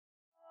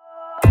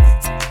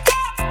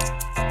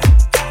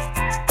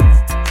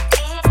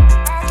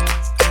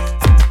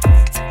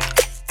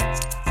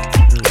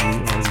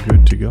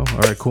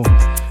right, cool.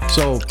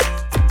 So,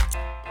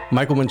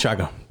 Michael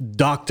Menchaca,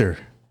 doctor.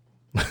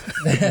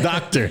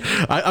 Doctor.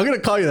 I'm going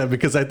to call you that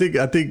because I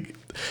think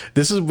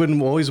this has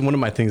been always one of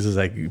my things is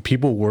like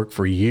people work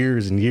for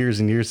years and years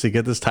and years to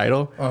get this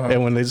title.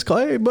 And when they just call,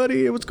 hey,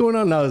 buddy, what's going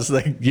on now? It's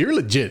like, you're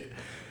legit.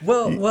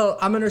 Well,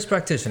 I'm a nurse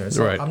practitioner,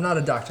 so I'm not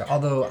a doctor,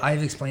 although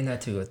I've explained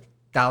that to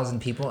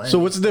 1,000 people. So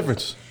what's the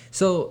difference?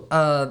 So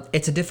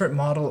it's a different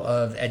model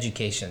of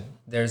education.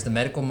 There's the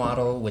medical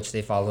model, which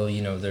they follow,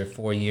 their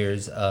 4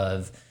 years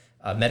of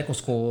medical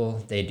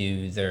school. They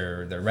do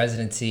their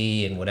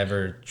residency and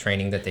whatever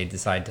training that they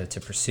decide to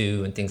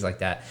pursue and things like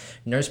that.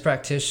 Nurse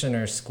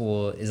practitioner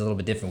school is a little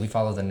bit different. We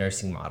follow the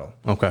nursing model.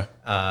 Okay.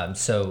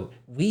 So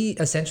we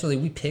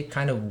pick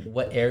kind of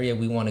what area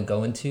we want to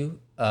go into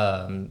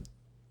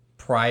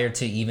prior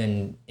to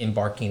even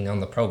embarking on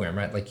the program,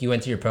 right? Like you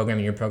enter your program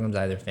and your program's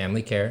either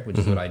family care, which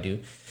is what I do.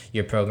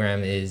 Your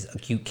program is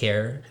acute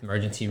care,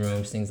 emergency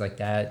rooms, things like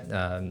that.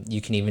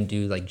 You can even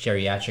do like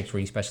geriatrics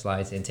where you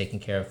specialize in taking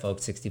care of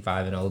folks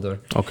 65 and older.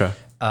 Okay.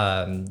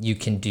 You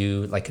can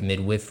do like a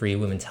midwifery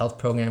women's health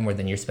program where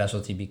then your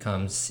specialty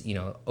becomes,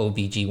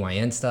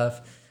 OBGYN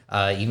stuff,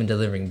 even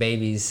delivering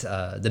babies.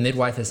 The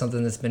midwife is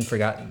something that's been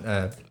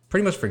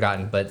pretty much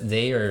forgotten, but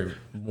they are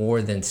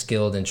more than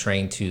skilled and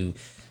trained to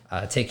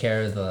take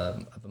care of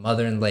the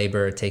mother in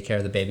labor, take care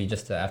of the baby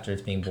just after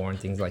it's being born,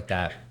 things like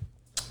that.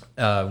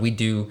 We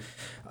do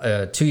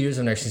 2 years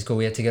of nursing school.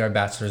 We have to get our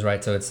bachelor's,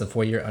 right? So it's the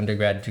 4-year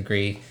undergrad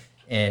degree,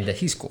 and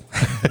he's cool.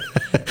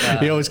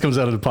 He always comes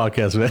out of the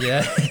podcast, man.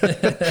 Yeah.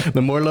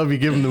 The more love you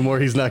give him, the more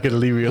he's not going to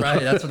leave you alone.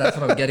 Right. That's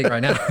what I'm getting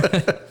right now.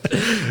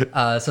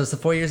 So it's the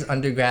 4 years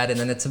undergrad, and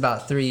then it's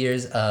about 3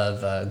 years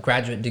of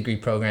graduate degree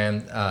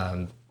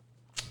program.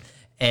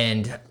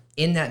 And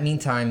in that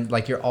meantime,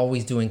 like you're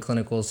always doing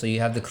clinicals. So you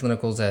have the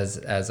clinicals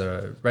as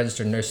a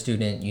registered nurse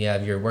student, you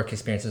have your work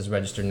experience as a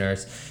registered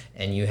nurse,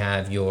 and you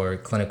have your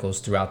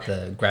clinicals throughout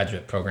the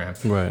graduate program.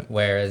 Right.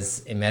 Whereas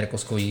in medical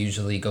school, you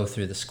usually go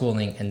through the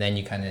schooling and then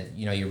you kind of,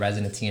 your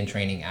residency and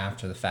training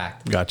after the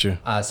fact. Gotcha.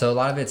 So a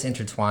lot of it's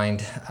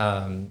intertwined.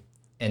 And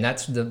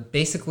that's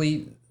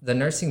basically the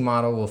nursing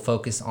model will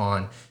focus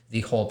on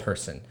the whole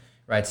person.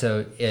 Right,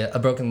 so a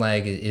broken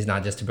leg is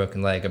not just a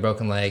broken leg. A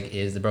broken leg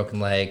is the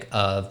broken leg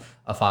of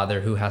a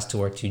father who has to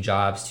work 2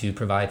 jobs to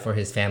provide for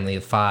his family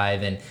of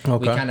 5, and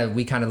we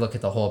kind of look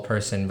at the whole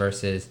person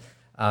versus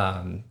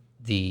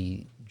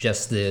the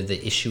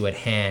issue at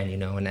hand,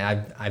 And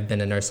I've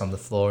been a nurse on the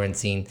floor and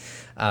seen,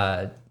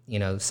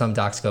 some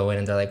docs go in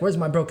and they're like, "Where's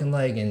my broken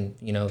leg?" and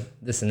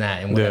this and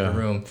that in whatever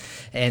room,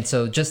 and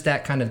so just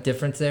that kind of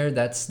difference there.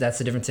 That's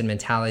the difference in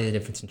mentality, the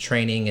difference in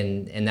training,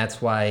 and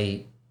that's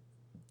why.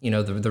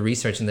 The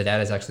research and the data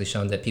has actually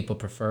shown that people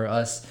prefer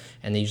us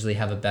and they usually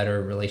have a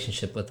better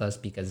relationship with us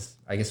because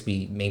I guess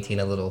we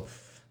maintain a little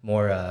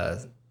more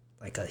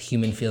like a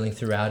human feeling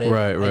throughout it.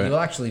 Right. And you'll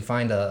actually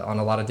find on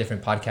a lot of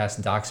different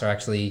podcasts, docs are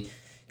actually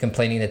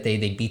complaining that they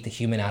beat the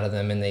human out of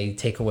them and they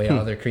take away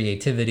all their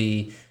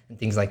creativity and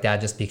things like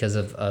that just because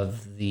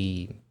of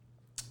the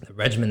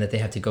regimen that they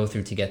have to go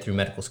through to get through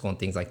medical school and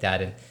things like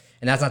that.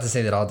 And that's not to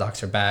say that all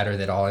docs are bad or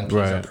that all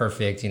NPs are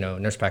perfect.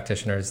 Nurse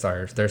practitioners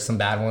there's some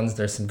bad ones,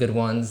 there's some good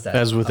ones.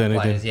 As with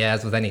anything.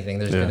 As with anything,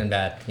 there's good and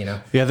bad.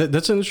 Yeah,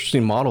 that's an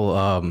interesting model.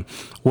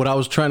 What I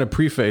was trying to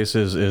preface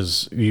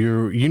is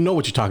you know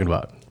what you're talking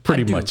about,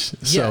 pretty much.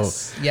 Yes,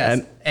 so,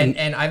 yes.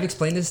 And I've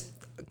explained this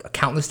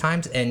countless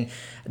times, and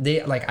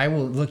I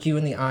will look you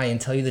in the eye and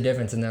tell you the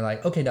difference, and they're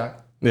like, "Okay, doc."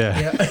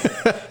 Yeah.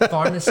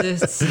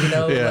 Pharmacists,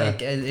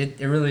 like it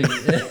really,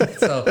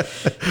 so,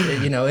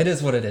 it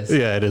is what it is.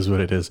 Yeah, it is what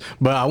it is.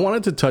 But I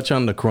wanted to touch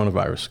on the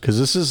coronavirus because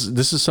this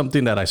is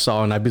something that I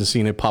saw and I've been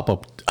seeing it pop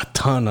up a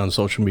ton on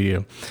social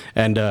media.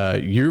 And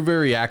you're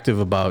very active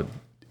about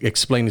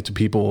explaining to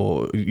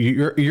people.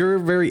 You're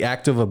very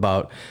active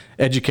about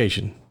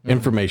education.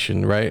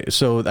 Information, right?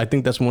 So I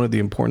think that's one of the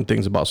important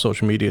things about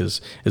social media is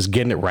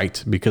getting it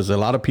right because a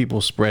lot of people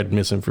spread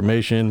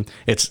misinformation.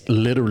 It's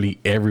literally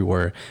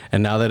everywhere.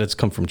 And now that it's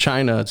come from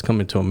China, it's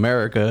coming to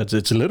America.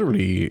 It's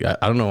literally,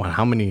 I don't know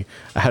how many,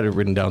 I had it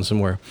written down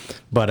somewhere,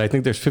 but I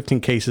think there's 15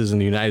 cases in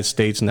the United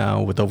States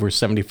now with over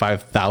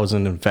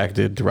 75,000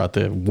 infected throughout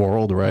the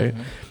world, right?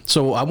 Mm-hmm.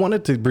 So I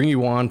wanted to bring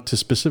you on to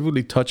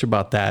specifically touch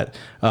about that,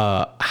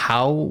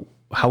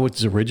 how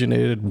it's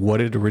originated, what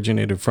it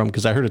originated from,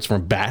 because I heard it's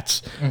from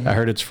bats. Mm-hmm. I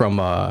heard it's from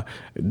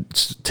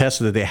tests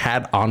that they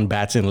had on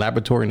bats in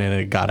laboratory and then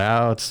it got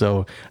out.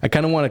 So I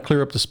kind of want to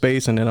clear up the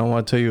space, and then I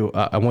want to tell you,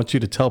 I want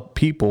you to tell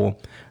people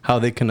how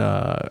they can,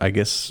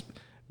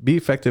 be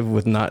effective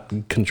with not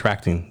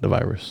contracting the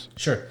virus.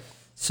 Sure.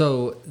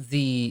 So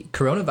the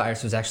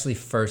coronavirus was actually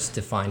first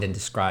defined and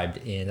described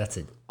in, that's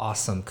an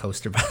awesome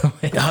coaster, by the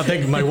way. I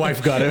think my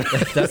wife got it.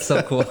 That's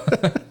so cool.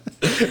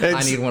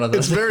 I need one of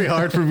those. It's very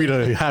hard for me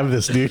to have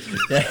this, dude. So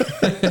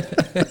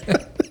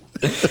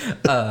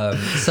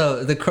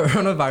the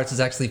coronavirus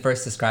was actually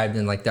first described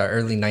in like the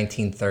early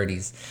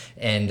 1930s,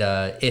 and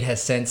it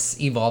has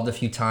since evolved a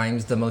few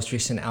times. The most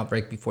recent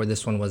outbreak before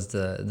this one was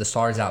the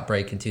SARS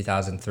outbreak in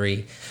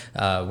 2003,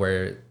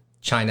 where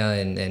China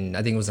and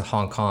I think it was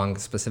Hong Kong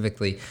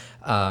specifically,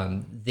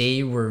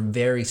 they were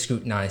very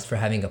scrutinized for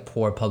having a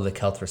poor public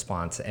health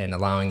response and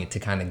allowing it to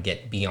kind of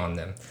get beyond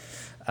them.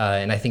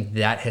 And I think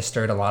that has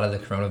stirred a lot of the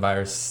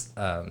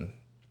coronavirus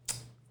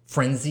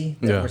frenzy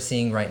that we're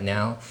seeing right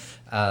now.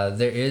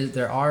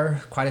 There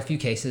are quite a few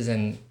cases,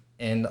 and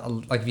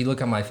like if you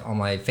look on my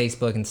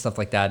Facebook and stuff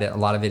like that, a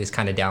lot of it is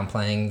kind of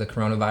downplaying the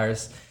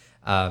coronavirus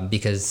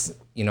because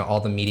all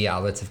the media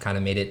outlets have kind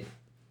of made it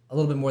a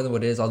little bit more than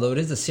what it is. Although it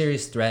is a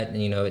serious threat, and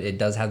it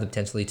does have the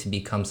potential to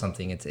become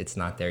something. It's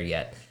not there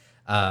yet.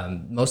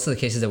 Most of the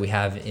cases that we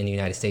have in the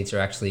United States are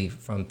actually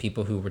from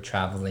people who were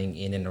traveling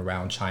in and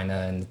around China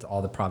and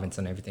all the province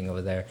and everything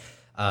over there.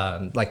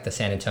 Like the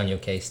San Antonio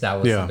case,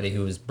 that was somebody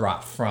who was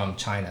brought from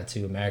China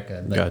to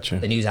America. But Gotcha.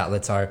 The news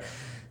outlets are,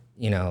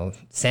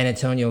 San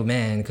Antonio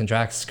man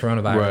contracts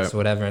coronavirus or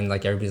whatever, and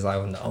like everybody's like,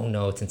 oh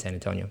no, it's in San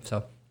Antonio.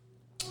 So,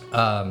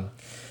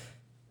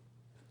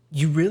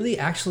 you really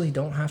actually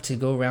don't have to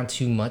go around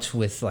too much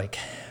with like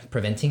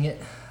preventing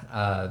it.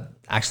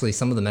 Actually,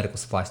 some of the medical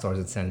supply stores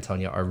in San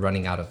Antonio are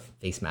running out of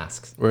face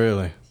masks.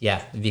 Really?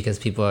 Yeah, because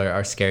people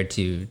are scared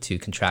to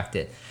contract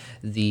it.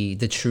 The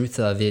truth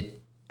of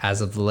it,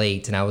 as of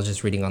late, and I was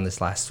just reading on this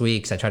last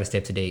week, so I try to stay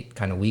up to date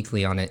kind of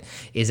weekly on it,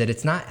 is that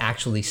it's not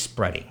actually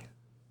spreading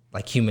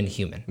like human to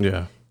human.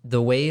 Yeah. The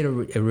way it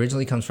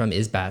originally comes from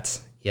is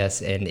bats.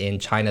 Yes, and in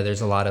China, there's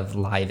a lot of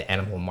live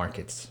animal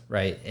markets,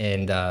 right?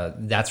 And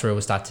that's where it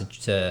was thought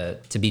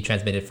to be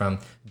transmitted from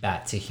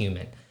bat to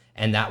human.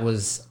 And that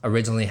was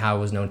originally how it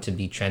was known to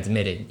be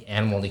transmitted,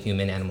 animal to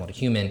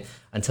human,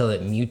 until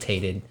it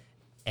mutated.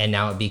 And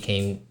now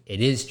it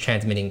is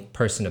transmitting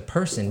person to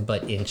person,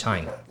 but in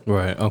China.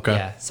 Right, okay.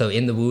 Yeah, so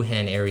in the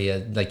Wuhan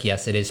area, like,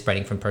 yes, it is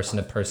spreading from person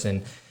to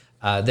person.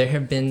 There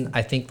have been,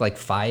 I think, like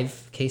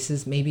 5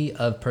 cases maybe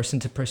of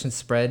person-to-person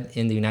spread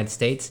in the United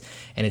States.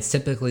 And it's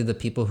typically the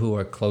people who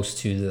are close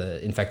to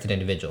the infected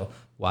individual,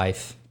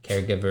 wife,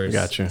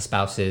 caregivers,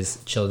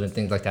 spouses, children,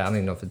 things like that. I don't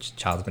even know if a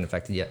child's been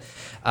infected yet.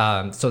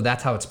 So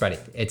that's how it's spreading.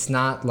 It's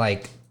not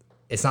like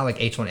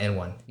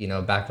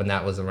H1N1, back when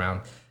that was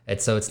around.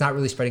 So it's not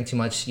really spreading too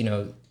much,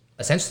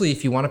 Essentially,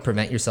 if you want to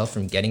prevent yourself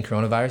from getting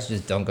coronavirus,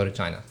 just don't go to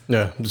China.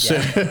 Yeah.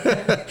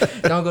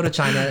 Don't go to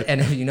China.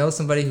 And if you know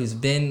somebody who's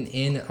been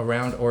in,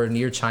 around, or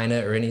near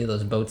China or any of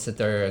those boats that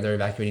they're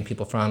evacuating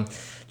people from,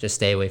 just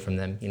stay away from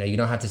them. You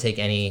don't have to take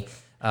any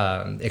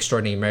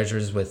extraordinary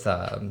measures with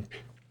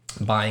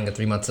buying a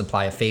 3-month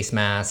supply of face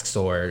masks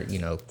or,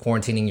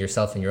 quarantining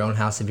yourself in your own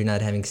house if you're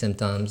not having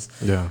symptoms.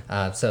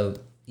 Yeah. So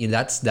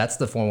that's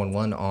the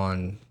 411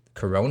 on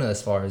corona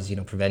as far as,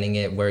 preventing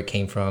it, where it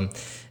came from,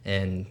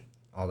 and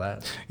all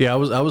that. Yeah,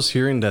 I was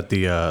hearing that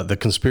the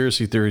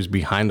conspiracy theories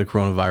behind the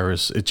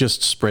coronavirus, it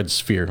just spreads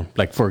fear.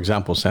 Like, for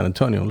example, San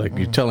Antonio, like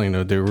you're telling,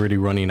 they're already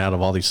running out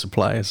of all these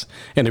supplies,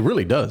 and it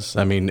really does.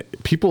 I mean,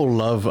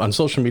 on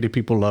social media,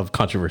 people love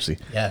controversy.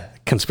 Yeah.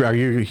 Are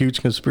you a huge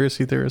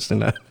conspiracy theorist in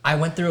that? I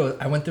went through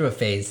a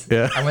phase.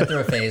 Yeah. I went through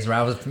a phase where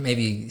I was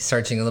maybe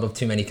searching a little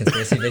too many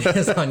conspiracy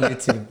videos on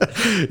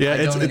YouTube. Yeah,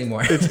 I don't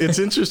anymore. It's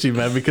interesting,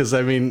 man, because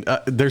I mean,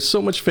 there's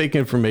so much fake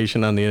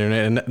information on the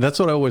internet, and that's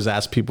what I always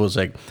ask people: is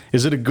like,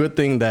 is it a good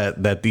thing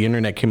that the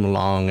internet came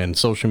along and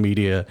social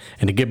media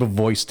and to give a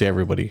voice to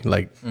everybody,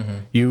 like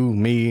you,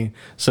 me,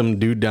 some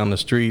dude down the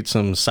street,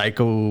 some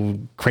psycho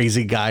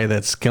crazy guy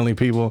that's killing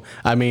people?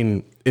 I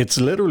mean, it's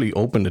literally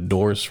opened the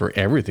doors for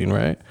everything,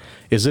 right?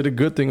 Is it a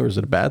good thing or is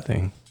it a bad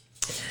thing?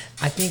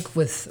 I think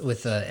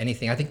with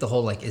anything, I think the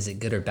whole is it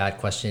good or bad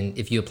question,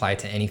 if you apply it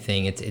to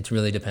anything, it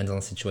really depends on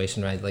the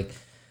situation, right? Like,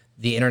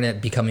 the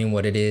internet becoming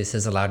what it is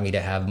has allowed me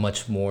to have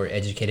much more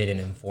educated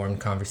and informed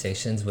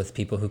conversations with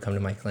people who come to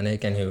my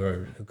clinic and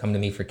who come to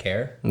me for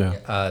care.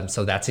 Yeah.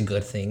 So that's a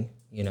good thing,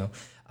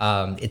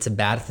 It's a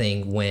bad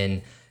thing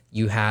when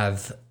you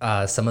have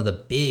some of the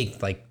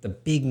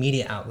big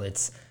media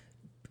outlets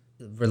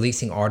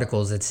releasing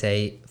articles that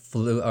say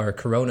flu or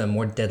corona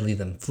more deadly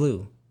than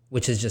flu,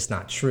 which is just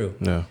not true.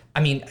 No.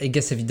 I mean, I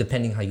guess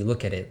depending how you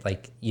look at it,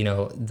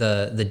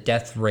 the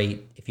death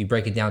rate, if you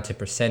break it down to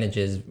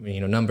percentages,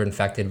 number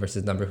infected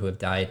versus number who have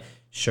died,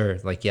 sure,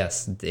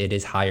 yes, it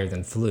is higher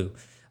than flu.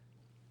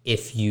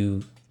 If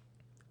you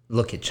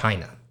look at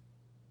China,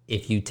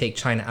 if you take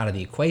China out of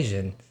the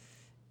equation,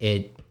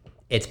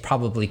 it's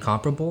probably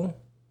comparable,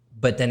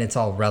 but then it's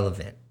all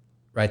relevant,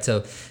 right?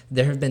 So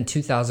there have been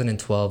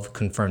 2012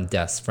 confirmed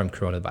deaths from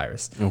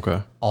coronavirus.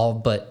 Okay. All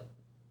but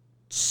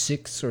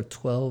 6 or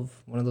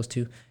 12, one of those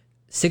two,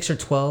 6 or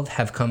 12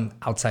 have come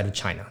outside of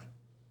China.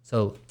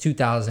 So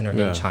 2,000 are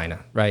in China,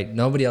 right?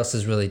 Nobody else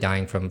is really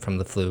dying from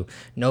the flu.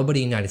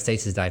 Nobody in the United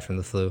States has died from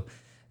the flu.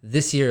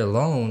 This year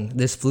alone,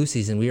 this flu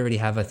season, we already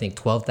have, I think,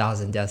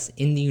 12,000 deaths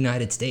in the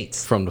United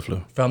States. From the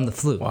flu. From the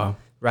flu. Wow.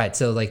 Right.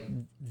 So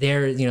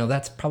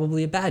that's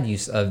probably a bad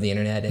use of the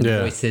internet and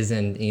voices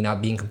and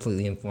not being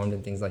completely informed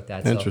and things like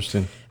that.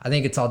 Interesting. So I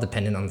think it's all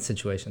dependent on the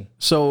situation.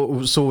 So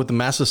with the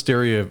mass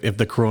hysteria, if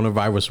the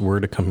coronavirus were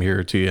to come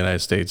here to the United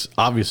States,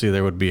 obviously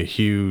there would be a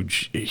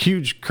huge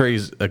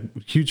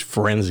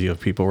frenzy of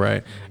people,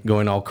 right?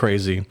 Going all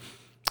crazy.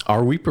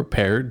 Are we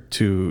prepared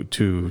to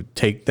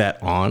take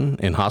that on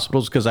in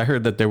hospitals? Because I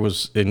heard that there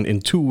was in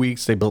 2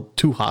 weeks they built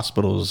 2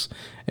 hospitals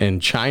in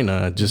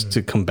China just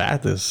to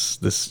combat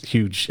this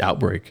huge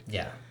outbreak.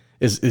 Yeah.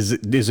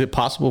 Is it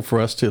possible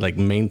for us to like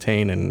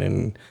maintain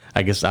and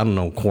I guess I don't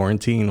know,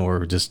 quarantine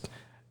or just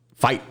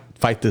fight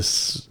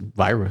this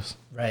virus?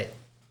 Right.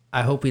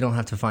 I hope we don't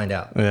have to find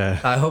out. Yeah.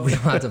 I hope we don't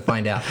have to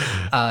find out.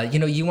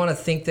 You want to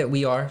think that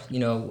we are.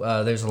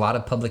 There's a lot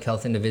of public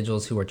health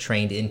individuals who are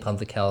trained in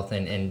public health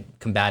and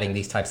combating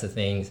these types of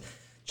things.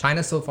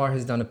 China so far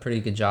has done a pretty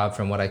good job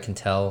from what I can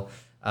tell.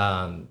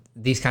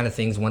 These kind of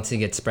things, once they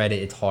get spread,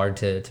 it's hard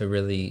to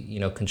really,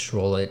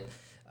 control it.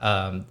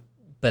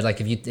 But like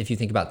if you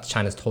think about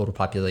China's total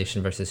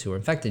population versus who are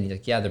infected, you're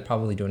like, yeah, they're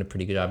probably doing a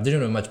pretty good job. They're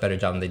doing a much better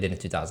job than they did in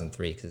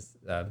 2003 because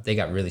they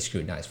got really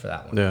scrutinized for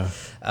that one. Yeah.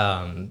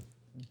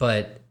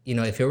 But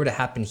if it were to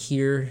happen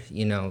here,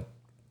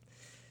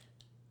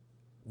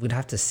 we'd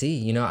have to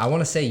see. I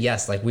want to say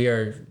yes, like we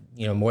are,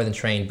 more than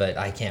trained, but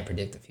I can't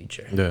predict the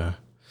future. Yeah.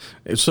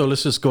 So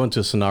let's just go into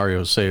a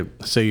scenario. Say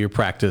your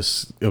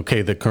practice,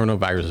 okay, the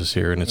coronavirus is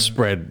here and it's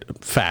spread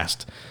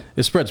fast.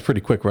 It spreads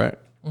pretty quick, right?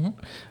 Mm-hmm.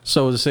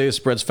 So to say it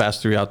spreads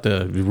fast throughout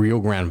the Rio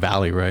Grande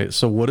Valley, right?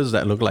 So what does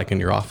that look like in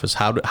your office?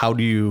 How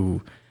do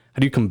you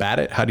combat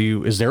it?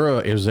 Is there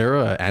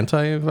a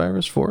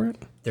antivirus for it?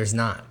 There's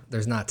not.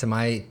 To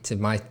my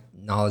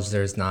knowledge,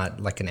 there's not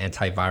like an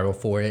antiviral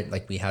for it.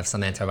 Like we have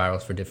some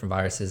antivirals for different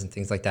viruses and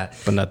things like that.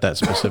 But not that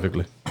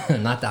specifically.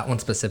 Not that one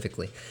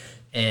specifically.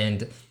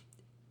 And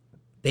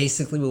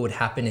basically what would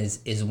happen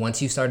is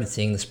once you started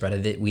seeing the spread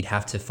of it, we'd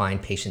have to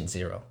find patient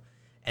 0.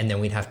 And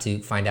then we'd have to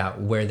find out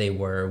where they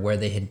were, where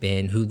they had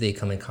been, who they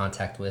come in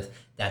contact with.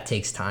 That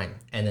takes time.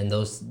 And then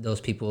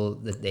those people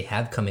that they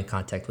have come in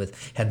contact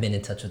with have been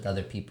in touch with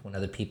other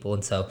people.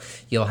 And so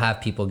you'll have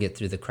people get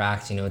through the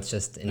cracks. It's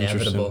just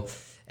inevitable.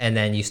 And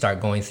then you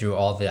start going through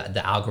all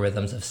the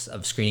algorithms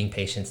of screening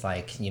patients,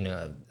 like,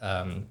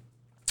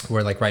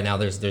 where like right now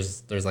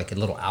there's like a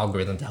little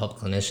algorithm to help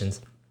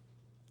clinicians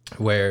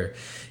where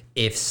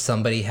if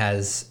somebody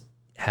has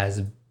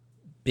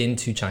been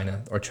to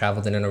China or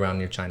traveled in and around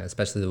near China,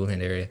 especially the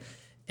Wuhan area,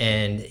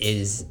 and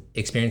is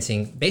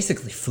experiencing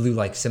basically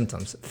flu-like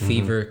symptoms,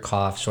 fever,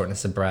 cough,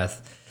 shortness of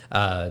breath,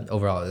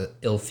 overall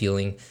ill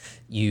feeling,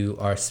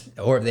 or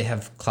if they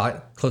have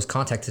close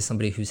contact to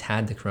somebody who's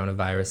had the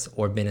coronavirus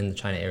or been in the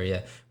China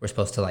area, we're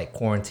supposed to like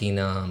quarantine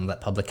them,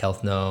 let public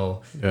health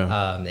know,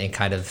 and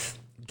kind of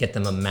get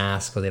them a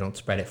mask so they don't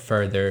spread it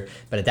further.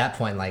 But at that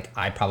point, like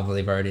I probably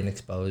have already been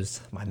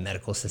exposed. My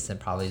medical assistant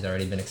probably has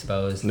already been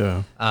exposed.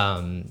 Yeah.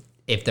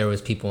 If there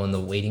was people in the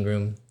waiting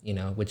room,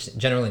 which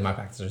generally my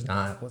practice is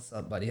not. What's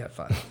up, buddy? Have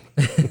fun.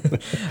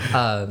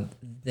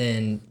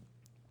 Then,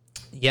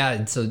 yeah.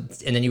 And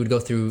then you would go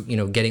through,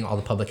 getting all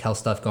the public health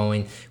stuff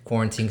going,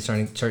 quarantining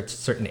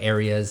certain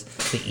areas.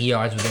 The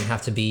ERs would then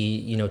have to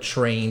be,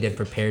 trained and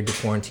prepared to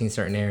quarantine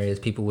certain areas.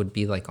 People would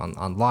be like on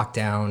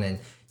lockdown, and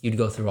you'd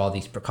go through all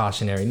these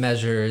precautionary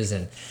measures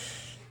and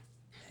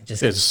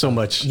just. It's so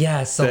much.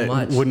 Yeah, so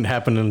much. Wouldn't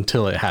happen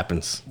until it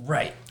happens.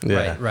 Right.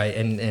 Yeah. Right.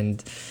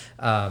 And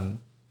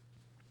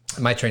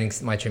my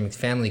training's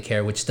family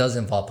care, which does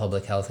involve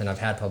public health, and I've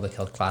had public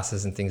health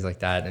classes and things like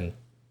that, and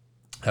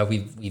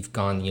we've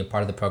gone,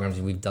 part of the programs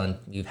we've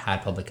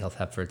had public health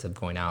efforts of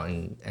going out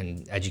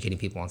and educating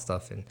people on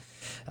stuff, and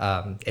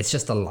it's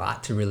just a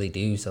lot to really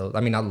do. So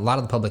I mean, a lot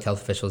of the public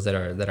health officials that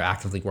are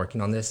actively working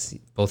on this,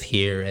 both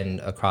here and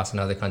across in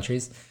other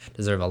countries,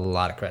 deserve a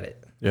lot of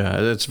credit.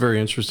 Yeah, it's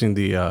very interesting.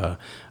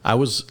 I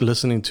was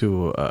listening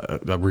to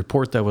a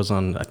report that was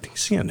on, I think,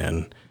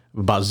 CNN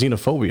about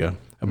xenophobia,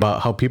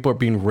 about how people are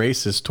being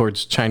racist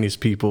towards Chinese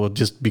people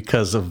just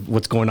because of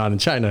what's going on in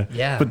China.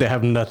 Yeah. But they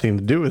have nothing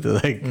to do with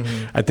it. Like,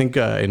 I think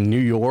in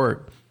New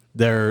York,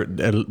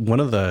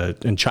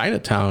 in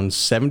Chinatown,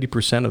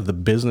 70% of the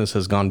business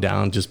has gone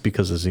down just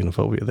because of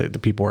xenophobia. The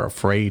people are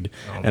afraid,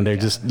 and they're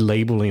just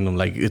labeling them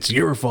like, it's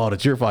your fault.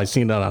 It's your fault. I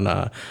seen that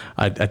on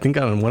I think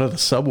on one of the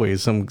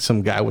subways,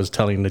 some guy was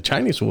telling the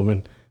Chinese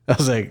woman, I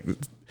was like,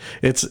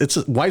 it's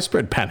a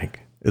widespread panic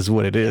is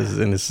what it is.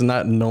 And it's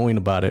not knowing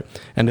about it.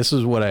 And this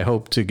is what I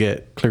hope to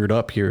get cleared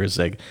up here is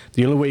like,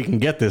 the only way you can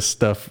get this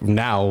stuff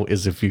now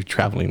is if you're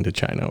traveling to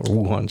China or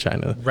Wuhan,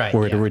 China,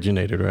 where it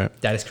originated,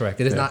 right? That is correct.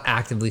 It is not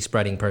actively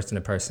spreading person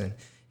to person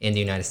in the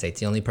United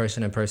States. The only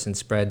person-to-person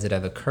spreads that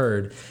have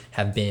occurred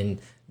have been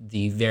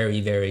the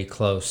very, very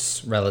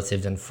close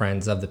relatives and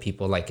friends of the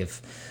people. Like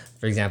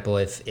for example,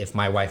 if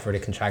my wife were to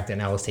contract it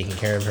and I was taking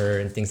care of her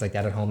and things like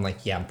that at home,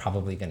 like, yeah, I'm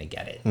probably going to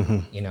get it,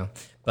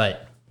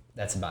 but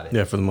that's about it.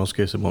 Yeah, for the most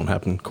case, it won't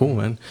happen. Cool,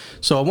 man.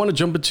 So I want to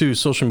jump into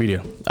social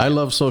media. I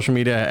love social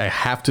media. I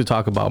have to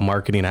talk about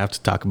marketing. I have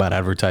to talk about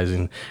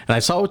advertising. And I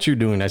saw what you're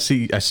doing. I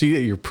see that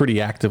you're pretty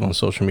active on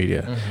social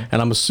media.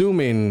 And I'm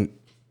assuming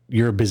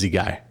you're a busy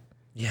guy.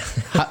 Yeah.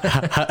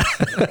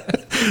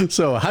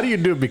 So how do you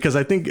do it? Because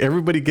I think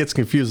everybody gets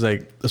confused.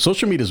 Like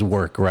social media is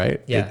work,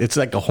 right? Yeah. It's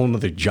like a whole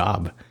nother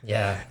job.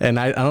 Yeah. And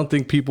I don't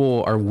think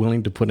people are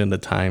willing to put in the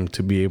time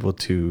to be able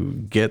to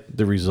get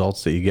the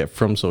results that you get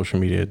from social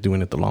media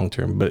doing it the long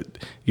term. But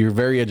you're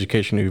very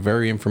educational, you're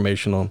very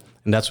informational,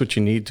 and that's what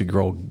you need to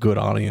grow a good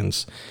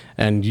audience.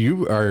 And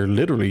you are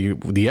literally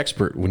the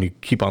expert when you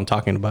keep on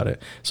talking about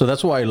it. So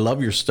that's why I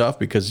love your stuff,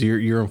 because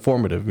you're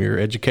informative, you're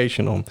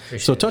educational.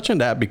 So touch on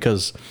that,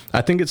 because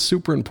I think it's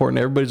super important.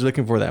 Everybody's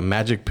looking for that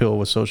magic pill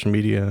with social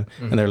media,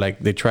 and they're like,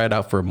 they try it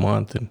out for a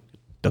month and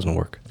it doesn't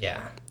work.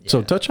 Yeah.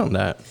 So touch on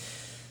that.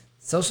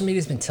 Social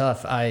media's been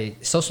tough.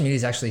 Social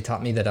media's actually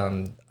taught me that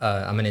I'm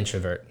an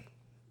introvert.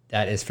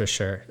 That is for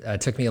sure.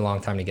 It took me a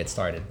long time to get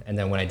started. And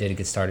then when I did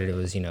get started, it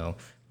was,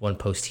 one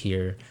post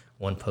here,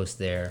 one post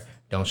there,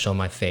 don't show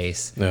my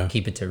face,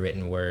 keep it to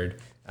written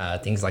word,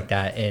 things like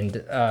that.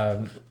 And,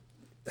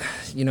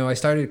 I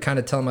started kind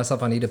of telling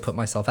myself I need to put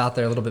myself out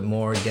there a little bit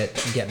more,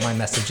 get my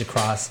message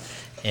across.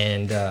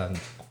 And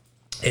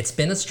it's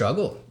been a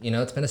struggle,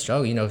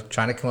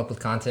 trying to come up with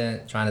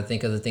content, trying to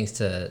think of the things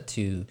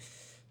to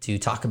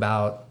talk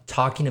about,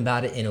 talking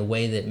about it in a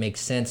way that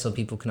makes sense so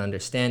people can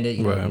understand it,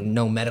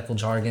 no medical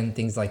jargon,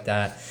 things like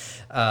that.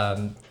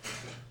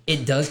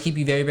 It does keep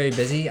you very, very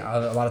busy.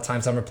 A lot of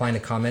times I'm replying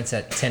to comments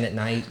at 10 at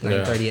night,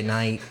 9:30 at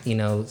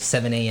night,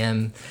 7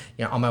 a.m.,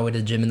 on my way to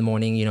the gym in the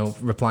morning,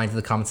 replying to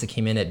the comments that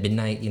came in at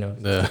midnight,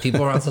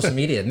 people are on social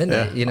media at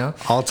midnight,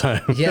 All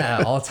time.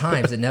 Yeah, all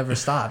times. It never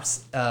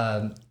stops.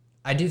 I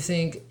do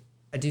think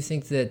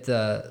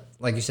that,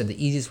 like you said,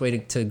 the easiest way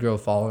to grow a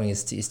following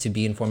is to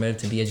be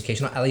informative, to be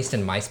educational, at least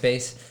in my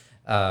space.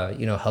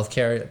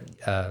 Healthcare,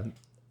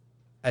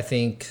 I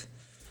think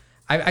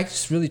I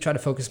just really try to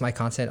focus my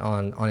content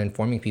on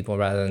informing people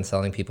rather than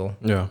selling people.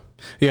 Yeah.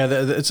 Yeah,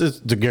 it's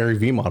the Gary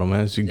V model,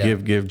 man. So you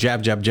give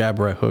jab, jab, jab,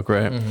 right hook,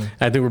 right? Mm-hmm.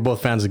 I think we're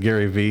both fans of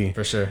Gary V.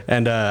 For sure.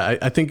 And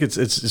I think it's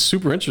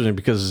super interesting,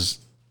 because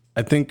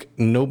I think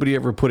nobody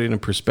ever put it in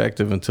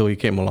perspective until he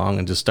came along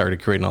and just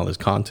started creating all this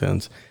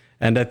content.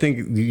 And I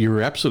think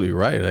you're absolutely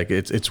right. Like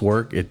it's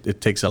work.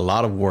 It takes a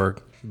lot of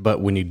work.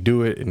 But when you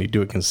do it and you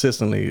do it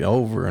consistently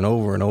over and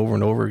over and over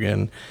and over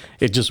again,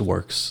 it just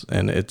works.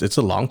 And it's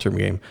a long-term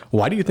game.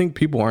 Why do you think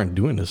people aren't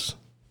doing this?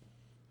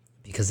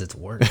 Because it's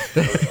work.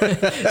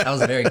 That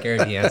was a very Gary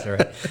Vee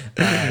answer,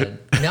 right?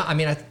 No, I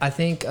mean, I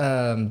think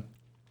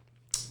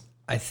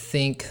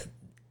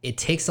it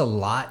takes a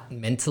lot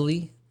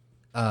mentally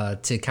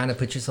to kind of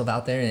put yourself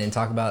out there and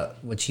talk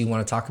about what you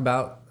want to talk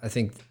about. I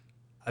think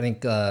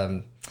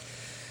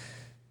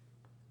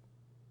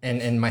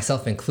and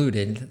myself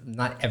included,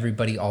 not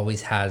everybody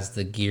always has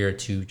the gear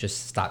to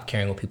just stop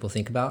caring what people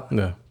think about.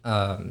 Yeah.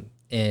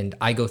 And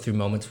I go through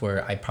moments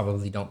where I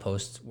probably don't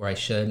post where I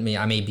should.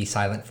 I may be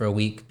silent for a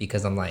week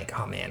because I'm like,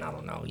 oh man, I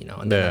don't know,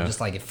 and then I'm just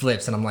like, it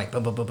flips and I'm like,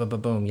 boom, boom, boom, boom,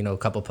 boom, boom, a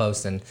couple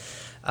posts. And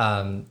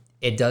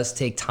it does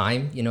take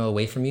time,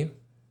 away from you.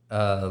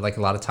 Like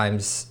a lot of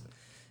times,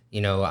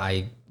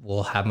 I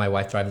will have my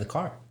wife drive the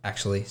car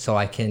actually, so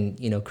I can,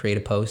 create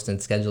a post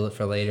and schedule it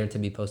for later to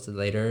be posted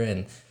later.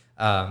 And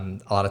a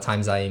lot of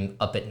times I'm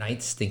up at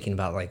nights thinking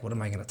about like, what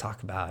am I going to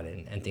talk about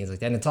and things like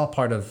that. And it's all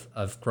part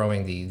of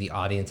growing the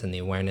audience and the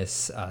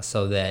awareness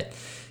so that,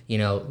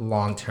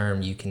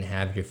 long-term you can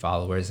have your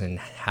followers and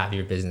have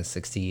your business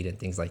succeed and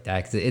things like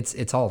that. Cause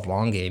it's all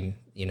long game,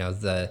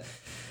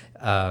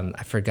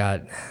 I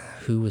forgot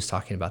who was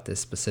talking about this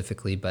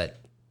specifically, but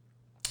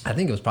I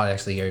think it was probably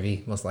actually Gary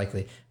Vee, most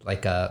likely.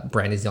 Like,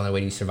 brand is the only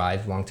way to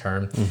survive long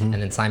term. Mm-hmm.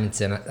 And then Simon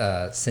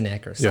Sinek.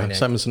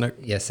 Simon Sinek.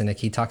 Yeah, Sinek.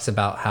 He talks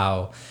about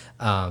how,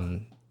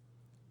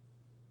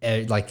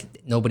 like,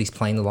 nobody's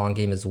playing the long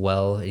game as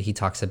well. He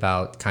talks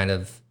about kind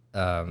of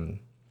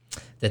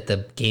that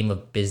the game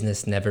of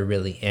business never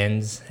really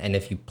ends, and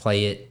if you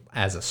play it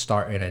as a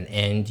start and an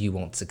end, you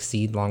won't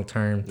succeed long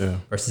term. Yeah.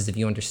 Versus if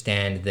you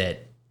understand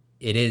that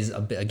it is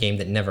a game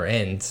that never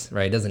ends,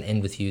 right? It doesn't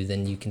end with you,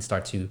 then you can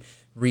start to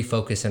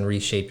refocus and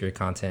reshape your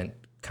content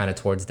kind of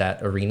towards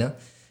that arena,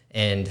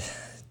 and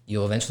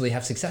you'll eventually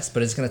have success.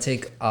 But it's going to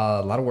take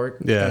a lot of work.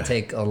 It's going to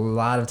take a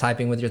lot of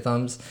typing with your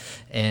thumbs,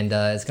 and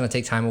it's going to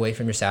take time away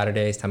from your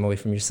Saturdays, time away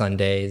from your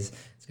Sundays.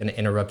 It's going to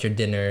interrupt your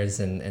dinners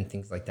and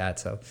things like that.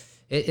 So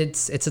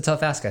it's a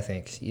tough ask, I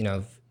think.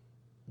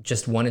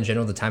 Just one, in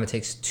general, the time it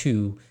takes.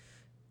 Two,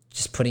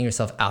 just putting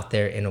yourself out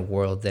there in a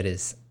world that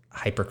is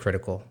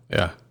hypercritical.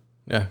 Yeah.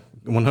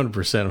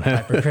 100%, man.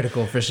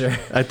 Hypercritical for sure.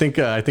 I think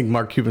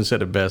Mark Cuban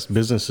said it best.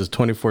 Business is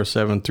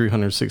 24/7,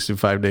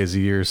 365 days a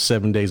year,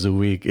 7 days a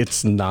week.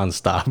 It's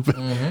nonstop.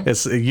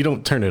 Mm-hmm. You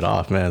don't turn it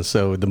off, man.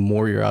 So the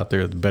more you're out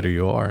there, the better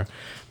you are.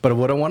 But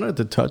what I wanted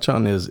to touch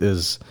on is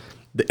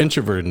the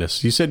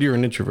introvertedness. You said you're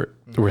an introvert.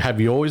 Mm-hmm.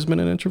 Have you always been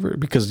an introvert?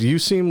 Because you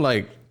seem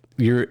like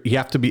you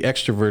have to be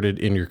extroverted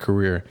in your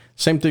career.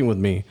 Same thing with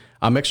me.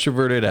 I'm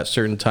extroverted at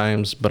certain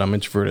times, but I'm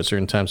introverted at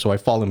certain times. So I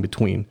fall in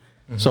between.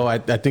 Mm-hmm. So I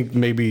think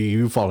maybe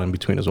you fall in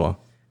between as well.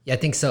 Yeah, I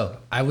think so.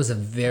 I was a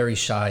very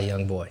shy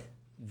young boy,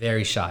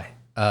 very shy.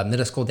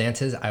 Middle school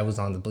dances, I was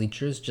on the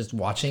bleachers just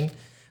watching.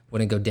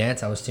 Wouldn't go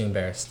dance. I was too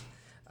embarrassed.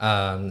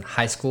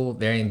 High school,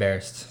 very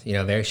embarrassed,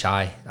 very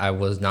shy. I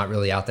was not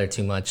really out there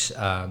too much.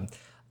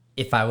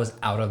 If I was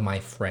out of my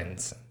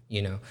friends,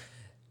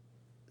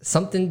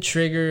 something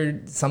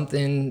triggered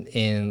something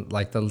in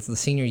like the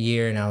senior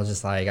year, and I was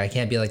just like, I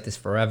can't be like this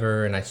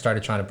forever. And I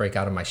started trying to break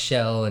out of my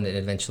shell, and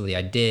eventually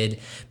I did.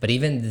 But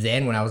even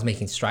then, when I was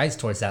making strides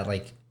towards that,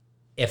 like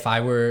if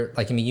I were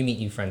like, you meet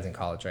new friends in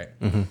college, right?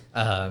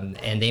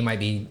 And they might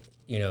be,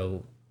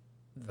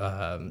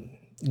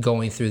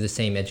 going through the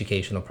same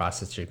educational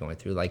process you're going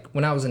through. Like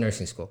when I was in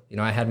nursing school,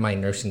 I had my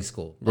nursing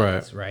school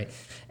buddies, right?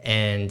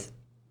 And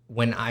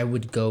when I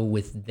would go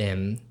with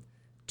them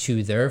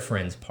to their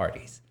friends'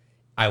 parties,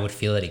 I would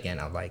feel it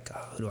again. I'm like, oh,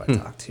 who do I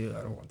talk to?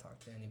 I don't want to talk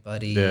to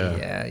anybody.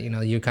 Yeah.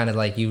 You're kind of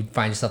like, you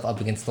find yourself up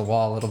against the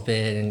wall a little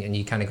bit, and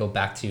you kind of go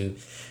back to,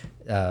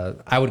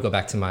 I would go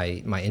back to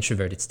my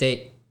introverted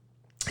state.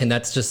 And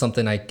that's just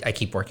something I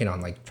keep working on,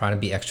 like trying to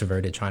be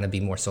extroverted, trying to be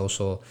more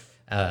social.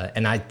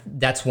 And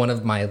that's one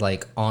of my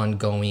like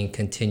ongoing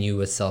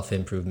continuous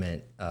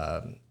self-improvement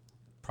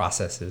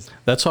processes.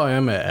 That's how I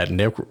am at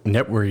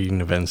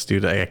networking events,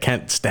 dude. I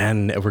can't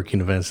stand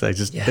networking events. I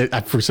just,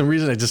 for some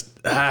reason,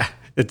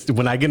 it's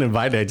when I get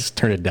invited, I just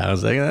turn it down. I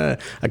was like,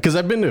 because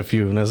I've been to a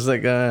few, and I was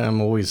like, I'm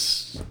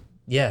always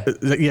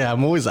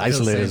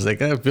isolated. It's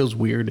like, it feels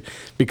weird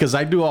because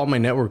I do all my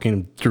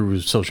networking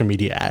through social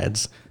media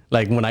ads.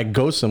 Like when I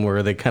go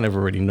somewhere, they kind of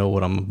already know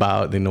what I'm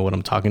about. They know what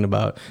I'm talking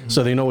about.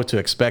 So they know what to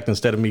expect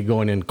instead of me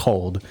going in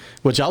cold,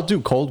 which I'll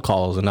do cold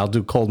calls and I'll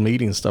do cold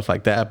meetings, stuff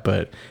like that.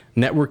 But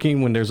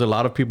networking, when there's a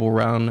lot of people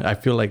around, I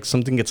feel like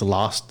something gets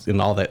lost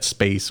in all that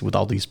space with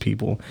all these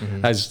people.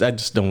 I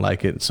just don't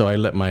like it. So I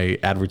let my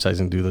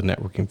advertising do the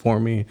networking for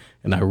me,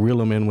 and I reel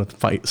them in with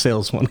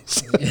sales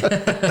funnels.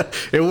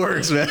 It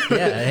works, man.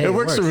 Yeah, it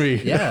works for me.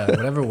 Yeah,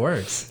 whatever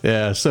works.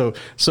 Yeah. So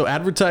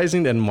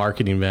advertising and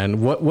marketing, man.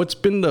 What's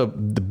been the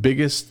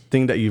biggest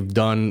thing that you've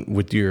done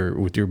with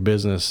your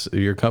business,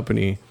 your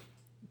company,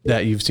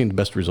 that you've seen the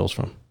best results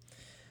from?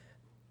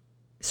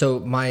 So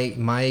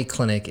my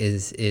clinic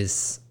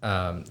is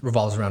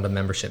revolves around a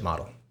membership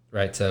model,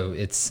 right? So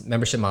it's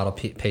membership model.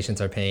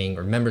 Patients are paying,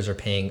 or members are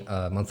paying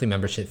a monthly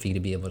membership fee to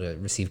be able to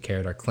receive care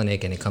at our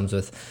clinic, and it comes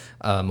with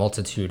a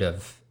multitude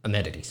of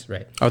amenities,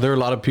 right? Are there a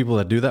lot of people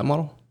that do that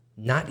model?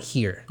 Not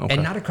here,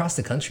 and not across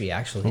the country,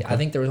 actually. Okay. I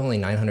think there was only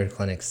 900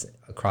 clinics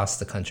across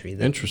the country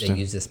that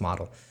use this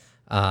model.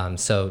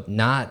 So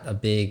not a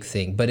big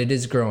thing, but it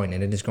is growing,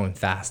 and it is growing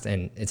fast,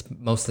 and it's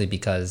mostly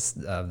because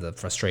of the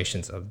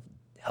frustrations of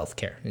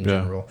healthcare in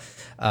general.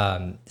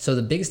 So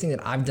the biggest thing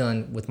that I've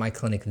done with my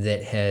clinic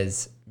that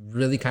has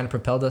really kind of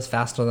propelled us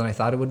faster than I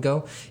thought it would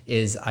go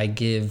is I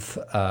give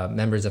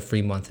members a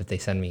free month if they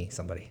send me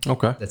somebody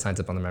that signs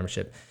up on the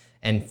membership.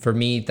 And for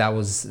me, that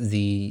was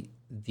the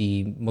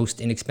most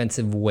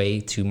inexpensive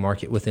way to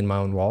market within my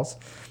own walls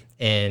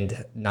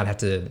and not have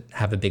to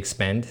have a big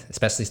spend,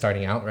 especially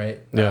starting out,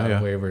 right?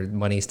 Where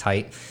money's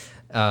tight.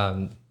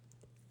 And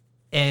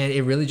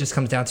it really just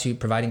comes down to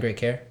providing great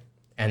care.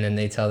 And then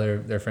they tell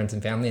their friends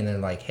and family, and they're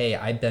like, hey,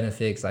 I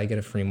benefit because I get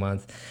a free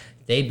month.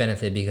 They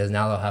benefit because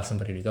now they'll have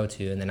somebody to go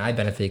to. And then I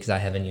benefit because I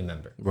have a new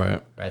member.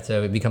 Right.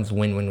 So it becomes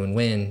win, win, win,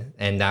 win.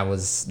 And that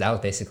was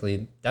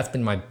basically, that's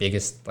been my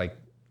biggest like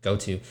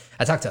go-to.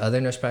 I talked to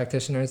other nurse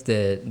practitioners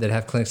that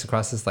have clinics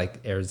across this,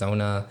 like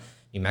Arizona,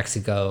 New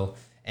Mexico,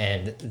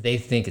 and they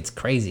think it's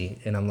crazy.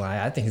 And I'm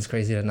like, I think it's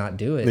crazy to not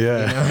do it.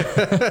 Yeah.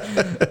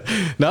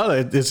 No,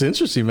 it's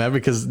interesting, man,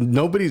 because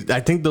I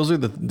think those are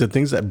the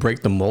things that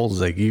break the molds.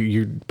 Like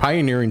you're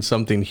pioneering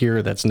something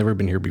here that's never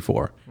been here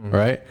before.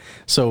 Right.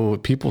 So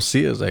people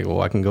see it as like,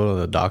 well, I can go to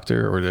the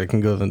doctor, or I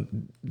can go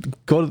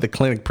to the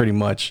clinic pretty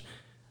much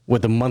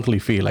with a monthly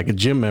fee, like a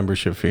gym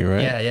membership fee,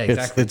 right? Yeah,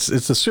 exactly.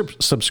 It's a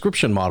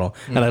subscription model.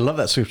 And I love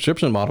that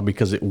subscription model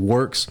because it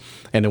works,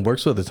 and it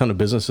works with a ton of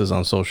businesses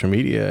on social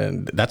media.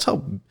 And that's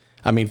how,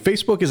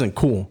 Facebook isn't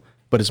cool,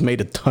 but it's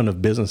made a ton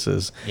of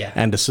businesses. Yeah.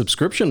 And the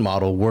subscription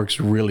model works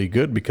really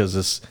good because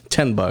it's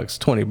 $10,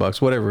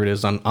 $20, whatever it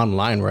is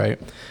online, right?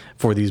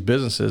 For these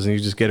businesses. And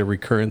you just get a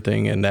recurrent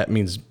thing. And that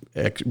means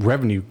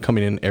revenue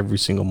coming in every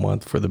single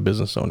month for the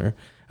business owner.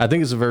 I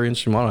think it's a very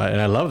interesting model,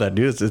 and I love that,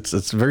 dude.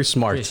 It's very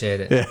smart. Appreciate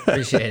it. Yeah.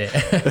 Appreciate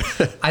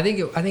it. I think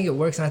it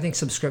works, and I think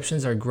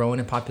subscriptions are growing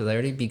in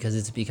popularity because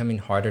it's becoming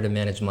harder to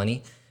manage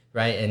money,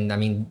 right? And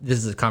this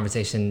is a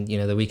conversation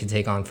that we could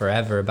take on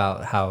forever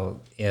about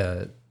how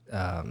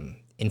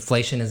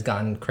inflation has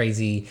gotten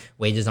crazy,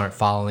 wages aren't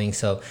following.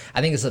 So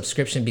I think a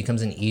subscription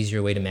becomes an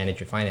easier way to manage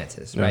your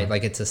finances, right?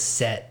 Like it's a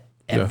set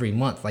every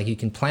month. Like you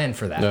can plan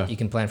for that. Yeah. You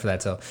can plan for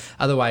that. So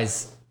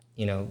otherwise,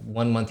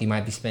 1 month you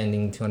might be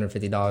spending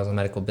 $250 on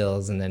medical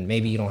bills, and then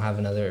maybe you don't have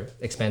another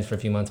expense for a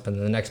few months, but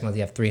then the next month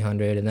you have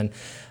 $300, and then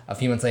a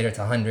few months later it's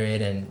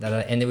 $100,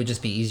 and it would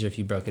just be easier if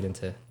you broke it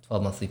into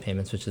 12 monthly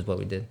payments, which is what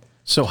we did.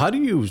 So how do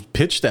you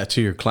pitch that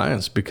to your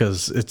clients?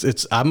 Because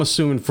it's I'm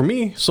assuming, for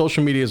me,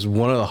 social media is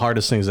one of the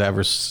hardest things I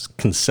ever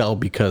can sell,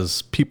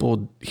 because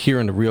people here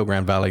in the Rio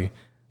Grande Valley,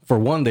 for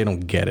one, they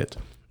don't get it.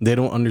 they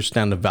don't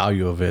understand the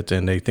value of it,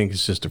 and they think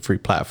it's just a free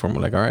platform.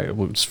 We're like, all right,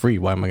 well, it's free.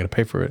 Why am I going to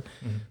pay for it?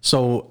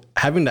 So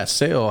having that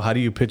sale, how do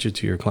you pitch it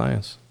to your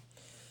clients?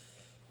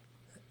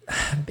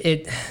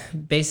 It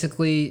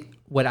basically,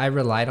 what I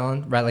relied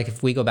on, right? Like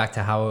if we go back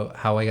to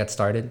how I got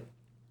started,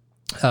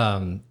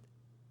 I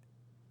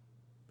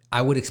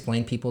would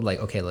explain people like,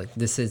 okay, like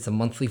this is a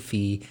monthly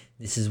fee.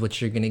 This is what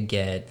you're going to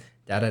get.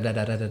 Da, da, da,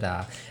 da, da, da,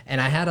 da. And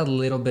I had a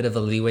little bit of a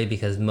leeway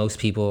because most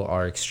people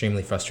are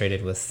extremely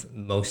frustrated with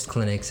most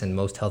clinics and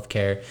most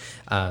healthcare.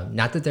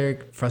 Not that they're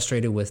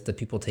frustrated with the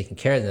people taking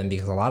care of them,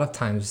 because a lot of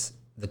times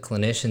the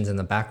clinicians in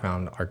the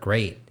background are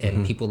great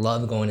and people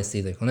love going to see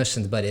the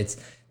clinicians, but it's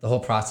the whole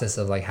process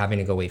of like having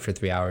to go wait for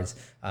 3 hours,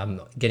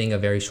 getting a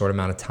very short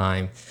amount of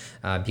time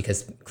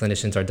because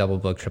clinicians are double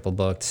booked, triple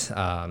booked.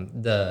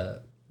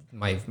 The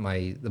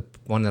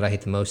one that I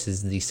hate the most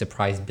is the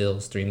surprise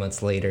bills 3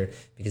 months later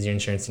because your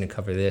insurance didn't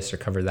cover this or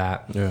cover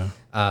that.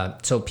 Yeah.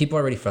 So people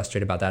are already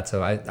frustrated about that.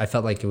 So I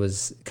felt like it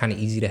was kind of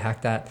easy to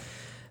hack that.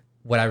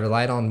 What I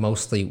relied on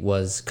mostly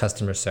was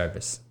customer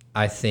service.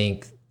 I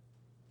think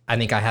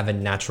I have a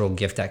natural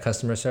gift at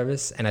customer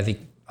service, and I think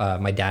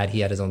my dad, he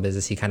had his own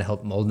business. He kind of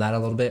helped mold that a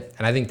little bit,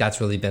 and I think that's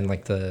really been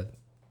like the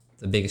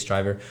biggest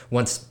driver.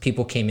 Once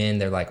people came in,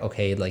 they're like,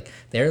 okay, like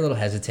they're a little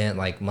hesitant,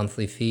 like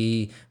monthly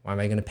fee, why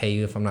am I going to pay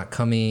you if I'm not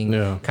coming,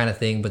 kind of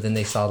thing. But then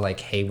they saw like,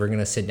 hey, we're going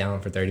to sit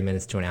down for 30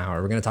 minutes to an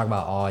hour. We're going to talk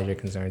about all your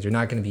concerns. You're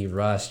not going to be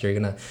rushed. You're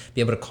going to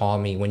be able to call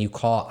me. When you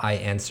call, I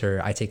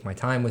answer. I take my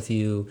time with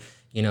you.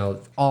 You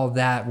know, all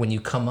that. When you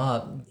come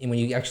up and when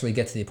you actually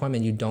get to the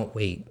appointment, you don't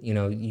wait. You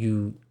know,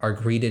 you are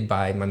greeted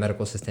by my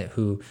medical assistant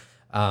who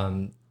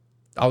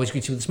always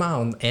greets you with a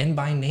smile and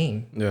by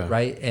name,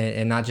 right?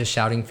 And not just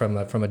shouting from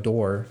a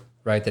door,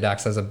 right, that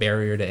acts as a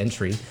barrier to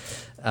entry.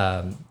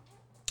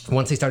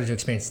 Once they started to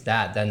experience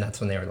that, then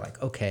that's when they were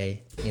like,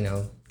 okay, you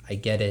know, I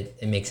get it.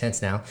 It makes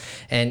sense now.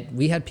 And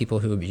we had people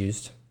who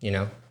abused, you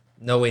know,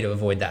 no way to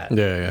avoid that.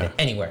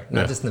 Anywhere,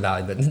 not just in the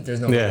Valley, but there's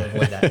no way to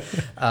avoid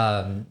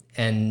that.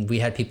 And we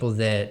had people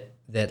that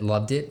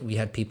loved it. We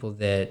had people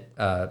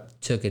that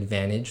took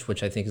advantage,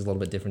 which I think is a little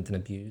bit different than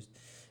abused.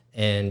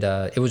 And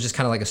it was just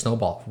kind of like a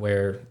snowball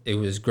where it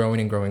was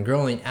growing and growing and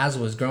growing. As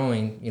it was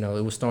growing, you know,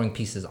 it was throwing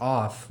pieces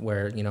off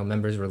where, you know,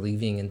 members were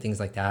leaving and things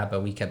like that,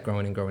 but we kept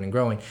growing and growing and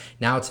growing.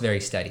 Now it's very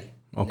steady.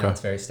 Okay. Now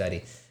it's very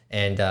steady.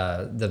 And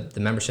the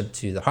membership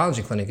to the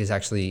Harlingen Clinic is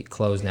actually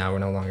closed now. We're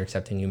no longer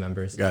accepting new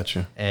members.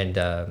 Gotcha. And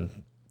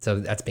so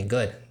that's been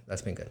good.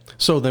 That's been good.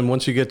 So then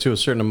once you get to a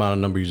certain amount of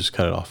number, you just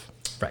cut it off.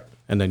 Right.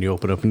 And then you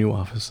open up a new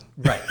office.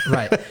 Right.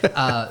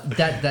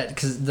 That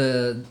because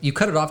you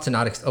cut it off to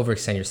not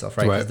overextend yourself,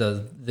 right? Because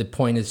the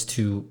point is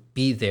to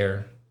be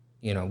there,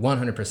 you know,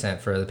 100%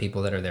 for the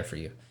people that are there for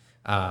you.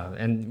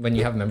 And when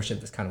you have a membership,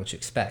 that's kind of what you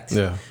expect.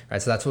 Yeah.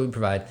 Right. So that's what we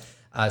provide.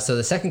 So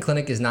the second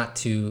clinic is not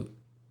to,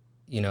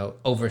 you know,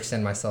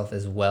 overextend myself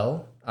as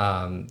well.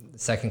 The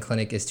second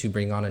clinic is to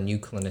bring on a new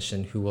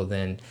clinician who will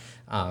then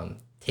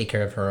take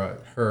care of her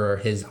or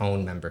his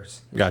own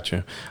members.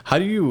 Gotcha. How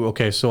do you,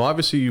 okay, so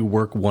obviously you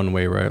work one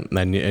way, right?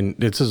 And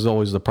this is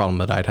always the problem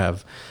that I'd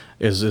have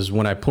is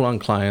when I pull on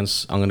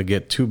clients, I'm going to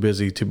get too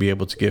busy to be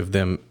able to give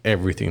them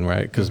everything,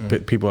 right? Because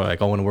people are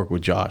like, I want to work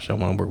with Josh. I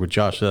want to work with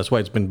Josh. So that's why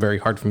it's been very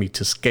hard for me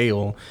to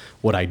scale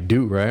what I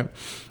do, right?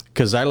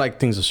 Because I like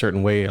things a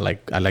certain way.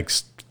 I like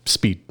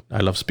speed. I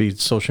love speed.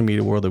 Social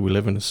media world that we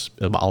live in is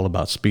all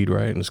about speed,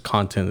 right? And it's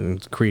content and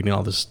it's creating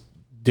all this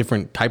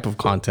different type of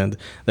content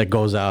that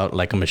goes out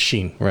like a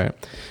machine, right?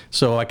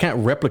 So I can't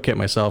replicate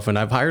myself, and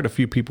I've hired a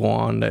few people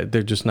on that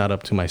they're just not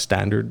up to my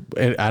standard.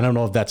 And I don't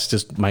know if that's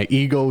just my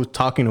ego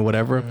talking or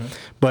whatever,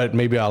 but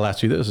maybe I'll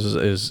ask you this: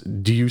 is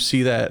do you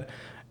see that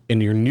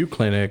in your new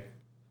clinic?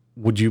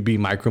 Would you be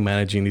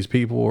micromanaging these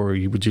people, or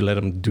would you let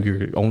them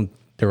do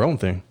their own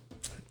thing?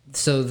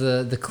 So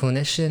the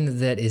clinician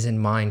that is in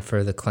mind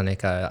for the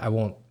clinic, I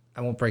won't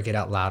break it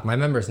out loud. My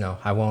members know.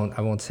 I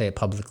won't say it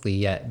publicly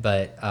yet,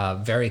 but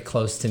very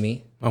close to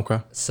me. Okay.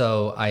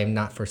 So I am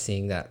not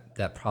foreseeing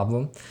that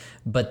problem,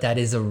 but that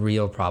is a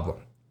real problem.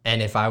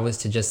 And if I was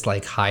to just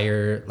like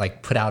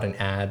put out an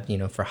ad, you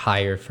know, for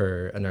hire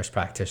for a nurse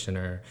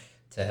practitioner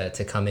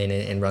to come in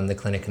and run the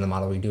clinic in the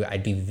model we do,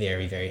 I'd be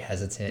very, very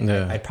hesitant.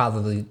 Yeah. I'd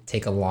probably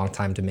take a long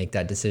time to make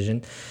that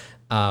decision.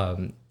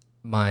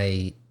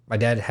 My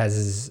dad has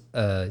his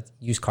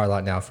used car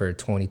lot now for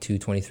 22,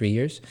 23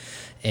 years.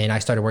 And I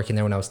started working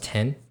there when I was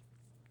 10.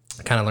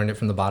 I kind of learned it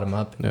from the bottom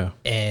up. Yeah.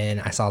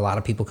 And I saw a lot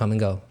of people come and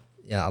go.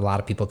 Yeah, a lot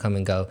of people come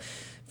and go.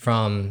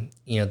 From,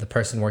 you know, the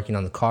person working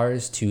on the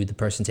cars to the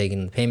person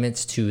taking the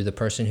payments to the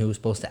person who was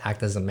supposed to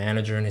act as a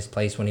manager in his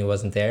place when he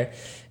wasn't there.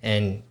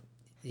 And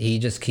he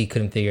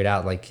couldn't figure it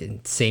out. Like,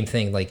 same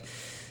thing. Like,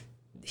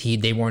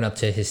 they weren't up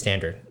to his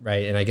standard,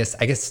 right? And I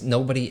guess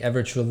nobody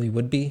ever truly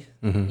would be,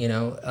 you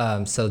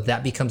know? So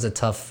that becomes a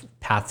tough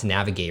path to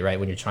navigate, right?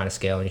 When you're trying to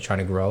scale and you're trying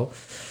to grow.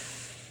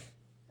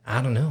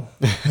 I don't know.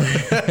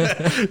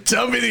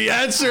 Tell me the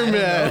answer,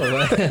 man.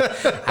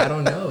 I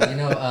don't know. You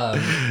know,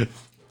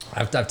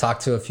 I've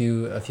talked to a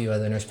few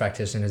other nurse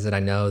practitioners that I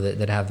know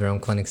that have their own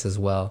clinics as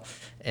well.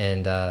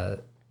 And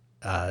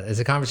it's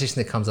a conversation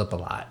that comes up a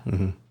lot.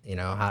 You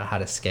know, how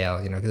to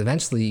scale. You know, because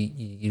eventually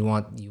you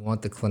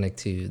want the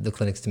clinics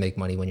to make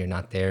money when you're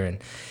not there, and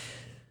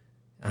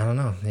I don't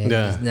know. It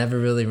just never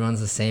really runs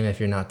the same if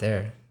you're not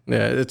there.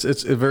 Yeah, it's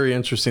a very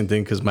interesting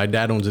thing because my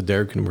dad owns a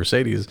Dairy Queen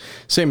Mercedes.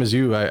 Same as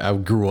you, I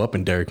grew up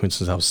in Dairy Queen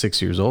since I was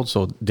 6 years old.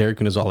 So Dairy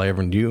Queen is all I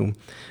ever knew.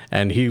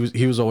 And he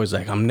was always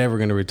like, I'm never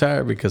going to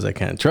retire because I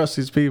can't trust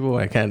these people.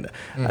 I can't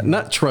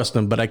not trust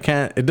them, but I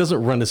can't. It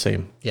doesn't run the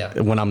same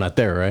when I'm not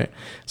there, right?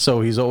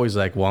 So he's always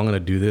like, well, I'm going to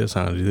do this.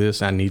 I'm going to do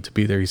this. I need to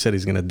be there. He said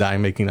he's going to die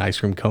making ice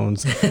cream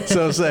cones.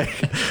 So it's like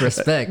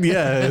respect.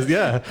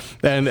 Yeah.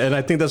 And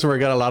I think that's where I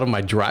got a lot of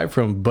my drive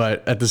from.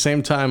 But at the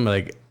same time,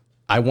 like,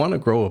 I want to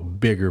grow a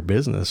bigger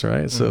business,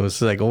 right? So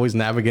it's like always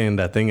navigating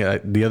that thing.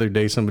 The other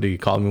day, somebody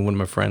called me, one of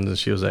my friends, and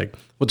she was like,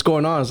 what's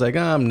going on? I was like,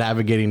 I'm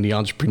navigating the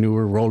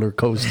entrepreneur roller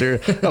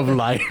coaster of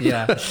life.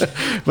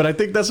 But I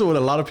think that's what a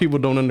lot of people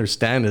don't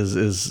understand is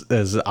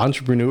as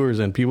entrepreneurs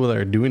and people that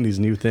are doing these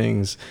new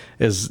things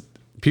is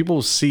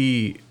people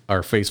see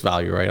our face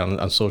value, right?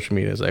 On social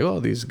media. It's like, oh,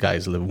 these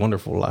guys live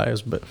wonderful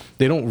lives, but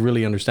they don't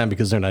really understand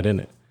because they're not in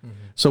it.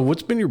 So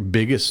what's been your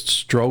biggest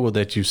struggle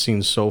that you've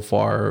seen so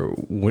far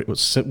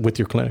with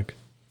your clinic?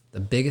 The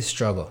biggest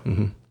struggle?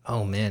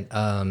 Oh,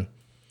 man.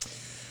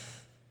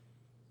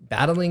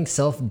 Battling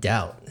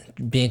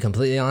self-doubt, being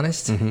completely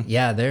honest.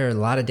 Yeah, there are a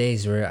lot of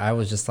days where I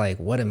was just like,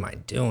 what am I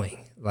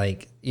doing?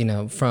 Like, you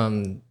know,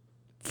 from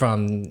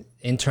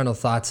internal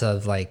thoughts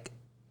of like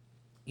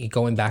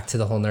going back to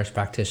the whole nurse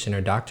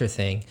practitioner doctor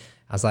thing.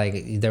 I was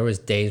like, there was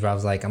days where I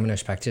was like, I'm a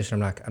nurse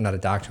practitioner. I'm not a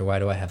doctor. Why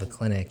do I have a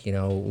clinic? You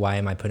know, why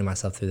am I putting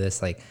myself through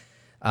this? Like,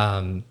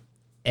 and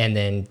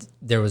then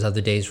there was other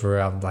days where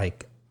I'm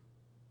like,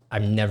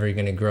 I'm never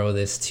going to grow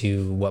this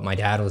to what my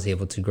dad was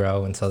able to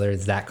grow. And so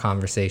there's that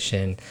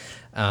conversation,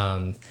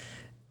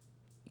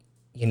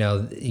 you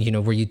know,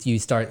 where you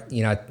start,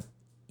 you know,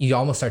 you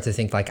almost start to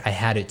think like I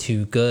had it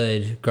too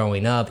good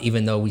growing up,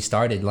 even though we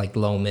started like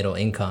low middle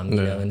income,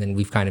 you know, and then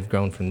we've kind of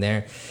grown from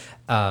there.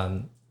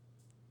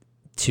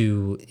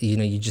 To, you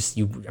know,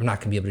 I'm not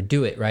gonna be able to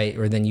do it, right?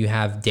 Or then you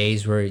have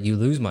days where you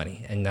lose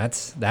money, and that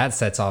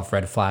sets off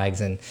red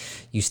flags, and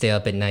you stay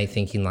up at night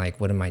thinking like,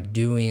 what am I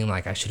doing?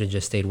 Like, I should have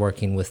just stayed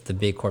working with the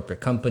big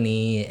corporate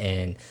company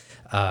and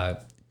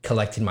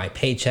collected my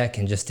paycheck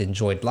and just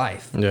enjoyed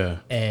life.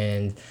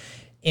 And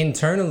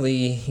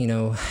internally, you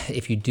know,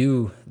 if you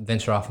do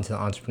venture off into the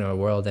entrepreneurial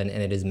world and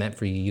it is meant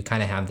for you, you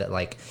kind of have that,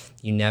 like,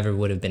 you never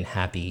would have been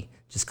happy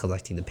just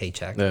collecting the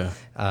paycheck.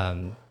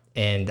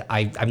 And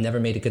I've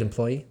never made a good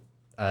employee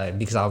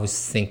because I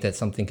always think that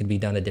something could be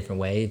done a different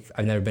way.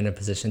 I've never been in a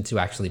position to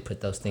actually put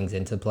those things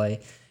into play.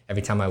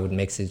 Every time I would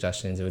make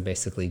suggestions, it would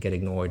basically get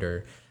ignored,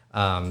 or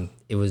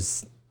it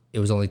was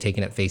only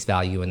taken at face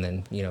value and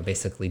then, you know,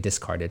 basically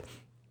discarded.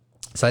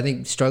 So I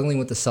think struggling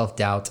with the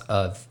self-doubt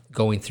of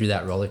going through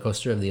that roller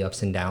coaster of the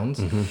ups and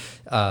downs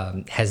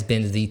has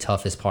been the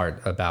toughest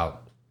part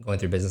about going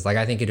through business. Like,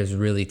 I think it has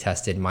really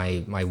tested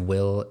my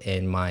will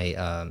and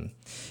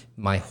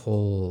my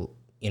whole,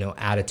 you know,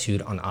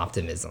 attitude on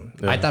optimism.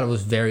 I thought it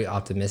was very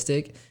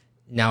optimistic.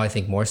 Now I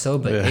think more so,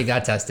 but it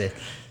got tested.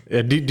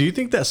 Do you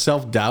think that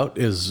self-doubt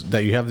is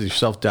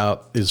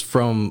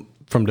from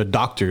the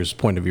doctor's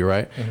point of view,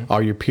 right?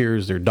 All your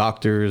peers, they're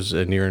doctors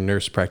and you're a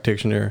nurse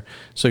practitioner.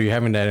 So you're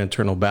having that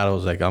internal battle.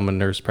 It's like, I'm a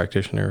nurse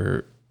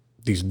practitioner.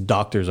 These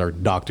doctors are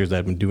doctors that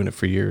have been doing it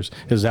for years.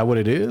 Is that what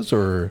it is?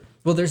 Or?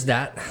 Well, there's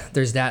that.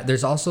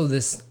 There's also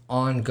this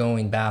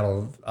ongoing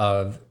battle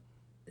of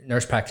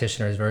nurse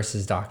practitioners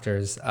versus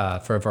doctors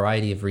for a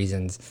variety of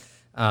reasons.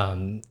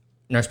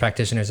 Nurse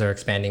practitioners are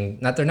expanding,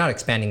 they're not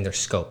expanding their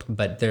scope,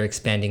 but they're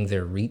expanding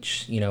their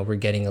reach. You know, we're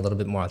getting a little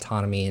bit more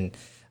autonomy, and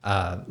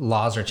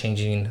laws are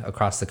changing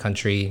across the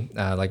country.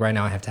 Like right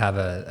now I have to have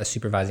a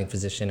supervising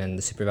physician, and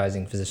the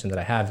supervising physician that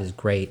I have is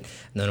great.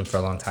 I've known him for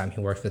a long time. He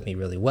works with me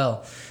really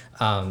well.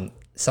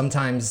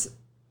 Sometimes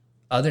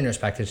other nurse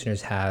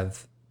practitioners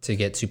have to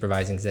get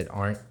supervisings that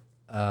aren't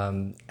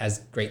as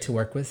great to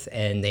work with,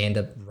 and they end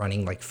up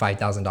running like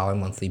 $5,000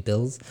 monthly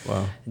bills.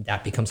 Wow.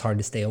 That becomes hard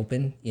to stay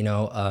open. You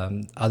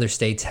know, other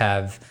states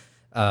have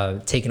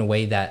taken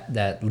away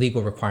that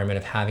legal requirement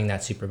of having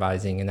that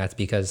supervising, and that's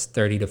because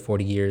 30 to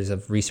 40 years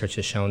of research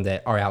has shown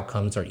that our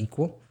outcomes are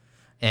equal,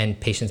 and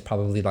patients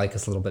probably like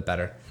us a little bit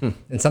better.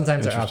 And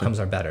sometimes our outcomes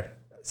are better.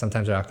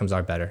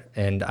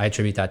 And I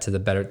attribute that to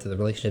the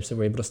relationships that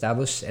we're able to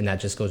establish, and that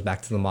just goes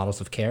back to the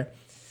models of care,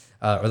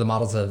 or the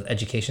models of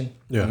education.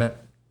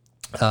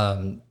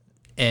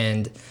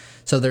 And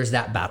so there's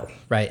that battle,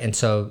 right? And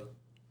so,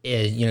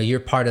 you know, you're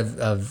part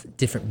of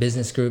different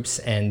business groups,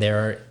 and there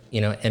are,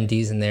 you know,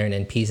 MDs in there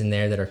and NPs in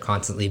there that are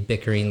constantly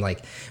bickering,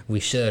 like we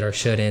should or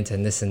shouldn't,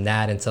 and this and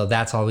that. And so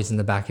that's always in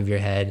the back of your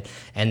head.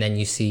 And then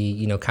you see,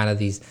 you know, kind of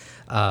these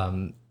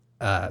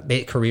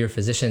career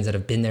physicians that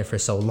have been there for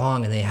so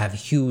long, and they have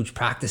huge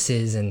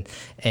practices,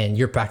 and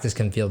your practice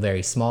can feel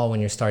very small when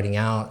you're starting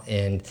out,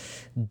 and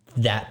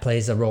that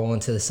plays a role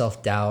into the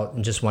self-doubt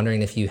and just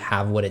wondering if you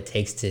have what it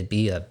takes to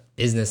be a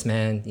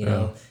businessman. You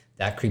know,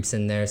 that creeps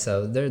in there.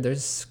 So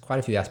there's quite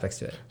a few aspects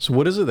to it. So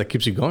what is it that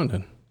keeps you going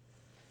then?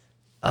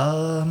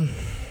 I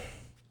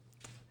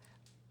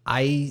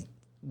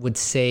would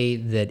say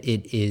that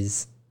it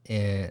is,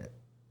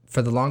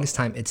 for the longest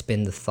time, it's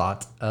been the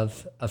thought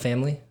of a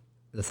family.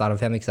 The thought of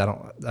family, because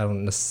I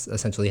don't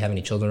essentially have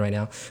any children right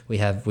now. We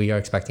are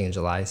expecting in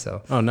July,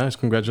 so. Oh, nice!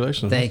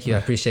 Congratulations. Thank you, I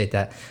appreciate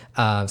that.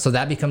 So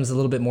that becomes a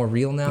little bit more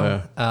real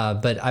now. Yeah.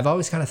 But I've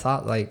always kind of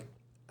thought like,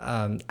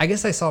 I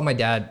guess I saw my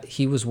dad.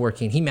 He was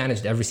working. He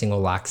managed every single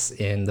lax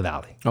in the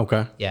valley.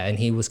 Okay. Yeah, and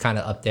he was kind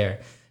of up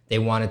there. They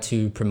wanted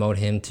to promote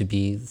him to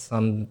be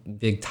some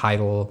big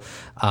title.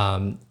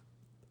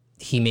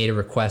 He made a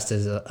request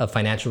as a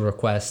financial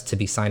request to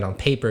be signed on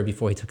paper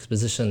before he took his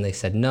position. They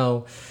said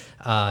no,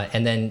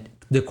 and then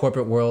the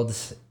corporate world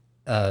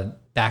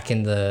back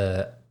in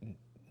the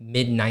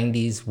mid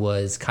 90s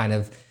was kind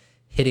of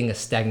hitting a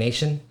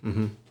stagnation.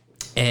 Mm-hmm.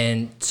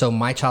 And so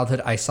my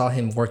childhood, I saw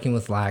him working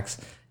with lax,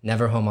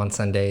 never home on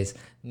Sundays,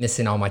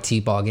 missing all my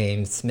t-ball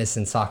games,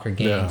 missing soccer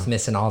games,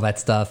 missing all that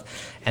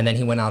stuff. And then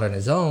he went out on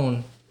his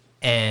own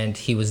and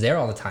he was there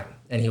all the time.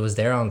 And he was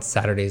there on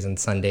Saturdays and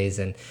Sundays,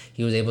 and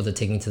he was able to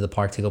take me to the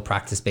park to go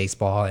practice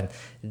baseball. And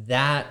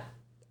that,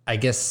 I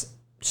guess,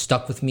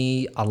 stuck with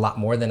me a lot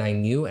more than I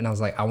knew. And I was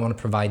like, I want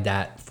to provide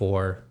that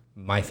for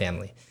my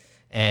family.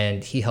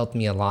 And he helped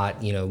me a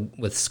lot,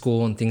 with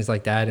school and things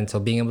like that. And so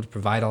being able to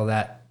provide all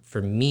that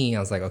for me,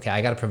 I was like, okay,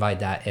 I got to provide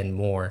that and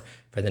more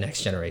for the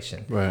next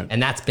generation. Right. And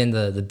that's been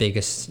the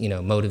biggest,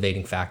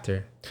 motivating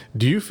factor.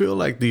 Do you feel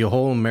like the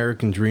whole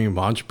American dream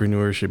of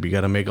entrepreneurship, you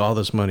got to make all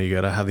this money, you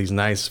got to have these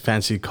nice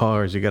fancy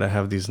cars, you got to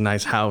have these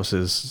nice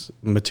houses,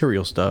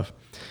 material stuff.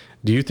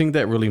 Do you think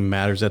that really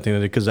matters at the end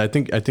of the day? Because I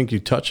think you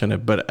touch on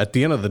it, but at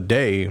the end of the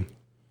day,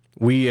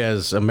 we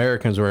as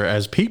Americans or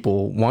as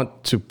people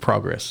want to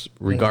progress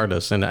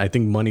regardless. Mm-hmm. And I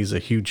think money is a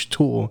huge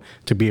tool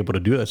to be able to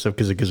do that stuff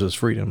because it gives us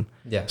freedom.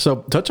 Yeah. So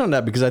touch on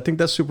that, because I think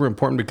that's super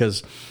important,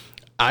 because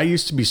I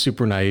used to be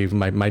super naive.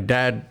 My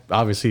dad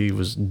obviously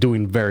was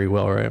doing very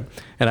well, right?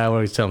 And I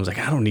always tell him,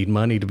 I don't need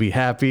money to be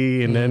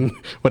happy. And then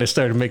when I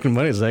started making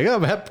money, it's like, oh,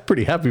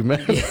 pretty happy,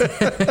 man.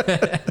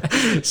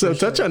 Yeah. So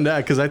touch on that,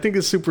 because I think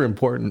it's super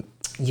important.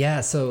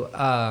 Yeah. So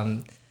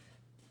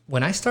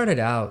when I started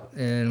out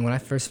and when I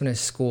first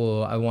finished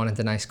school, I wanted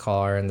the nice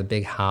car and the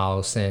big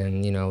house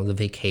and, the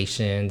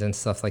vacations and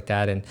stuff like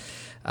that. And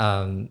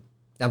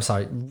I'm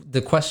sorry,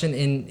 the question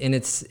in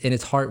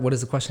its heart, what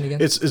is the question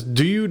again? It's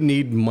do you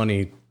need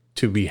money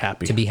to be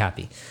happy? To be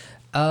happy.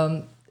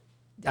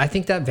 I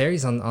think that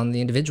varies on the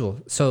individual.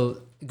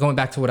 So going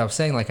back to what I was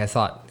saying, like I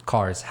thought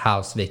cars,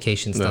 house,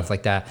 vacation, stuff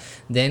like that.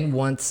 Then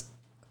once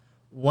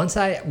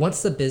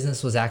the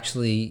business was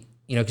actually,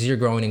 because you're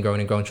growing and growing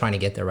and growing, trying to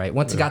get there, right?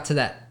 Once it got to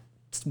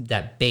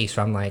that base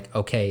where I'm like,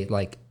 okay,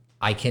 like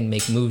I can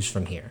make moves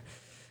from here.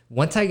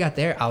 Once I got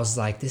there, I was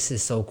like, this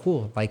is so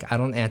cool. Like I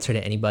don't answer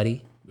to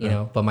anybody.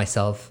 But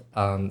myself,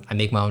 I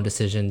make my own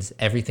decisions.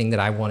 Everything that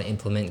I want to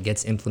implement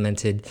gets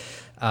implemented.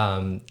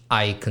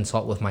 I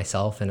consult with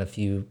myself and a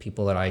few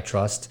people that I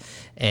trust,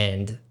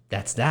 and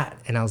that's that.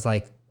 And I was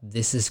like,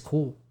 this is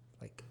cool.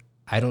 Like,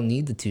 I don't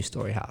need the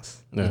 2-story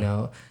house.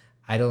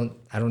 I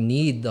don't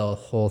need the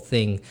whole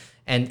thing.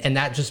 And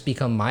that just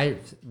become my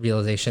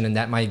realization. And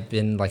that might have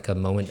been like a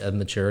moment of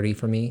maturity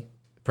for me,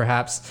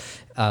 perhaps.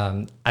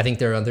 I think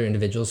there are other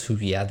individuals who,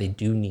 they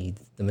do need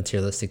the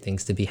materialistic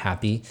things to be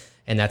happy.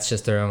 And that's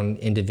just their own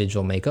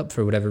individual makeup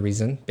for whatever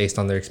reason, based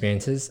on their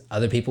experiences.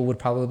 Other people would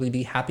probably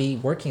be happy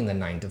working the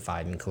 9 to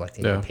 5 and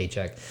collecting their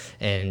paycheck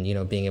and,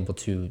 being able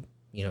to,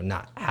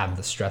 not have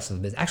the stress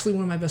of business. Actually,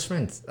 one of my best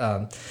friends,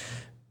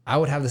 I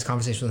would have this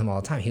conversation with him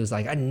all the time. He was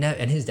like,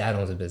 and his dad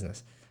owns a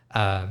business.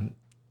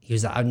 He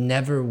was like, I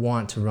never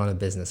want to run a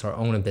business or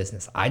own a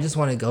business. I just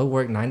want to go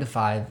work 9 to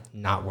 5,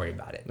 not worry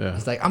about it. Yeah.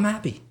 He's like, I'm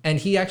happy. And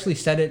he actually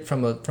said it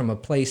from a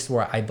place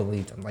where I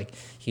believed him. Like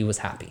he was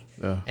happy.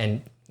 Yeah.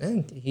 And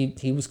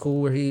he was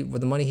cool with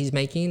the money he's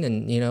making,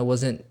 and it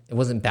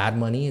wasn't bad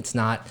money. It's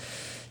not,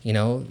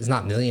 it's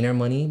not millionaire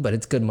money, but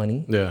it's good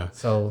money. Yeah.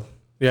 So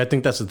I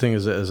think that's the thing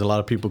is a lot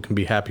of people can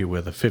be happy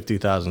with a $50,000,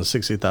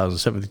 $60,000,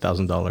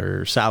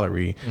 $70,000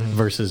 salary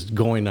versus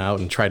going out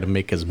and try to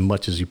make as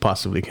much as you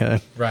possibly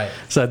can. Right.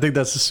 So I think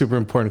that's a super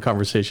important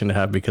conversation to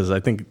have, because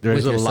I think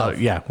there's a lot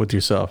with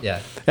yourself. Yeah.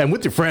 And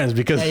with your friends,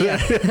 because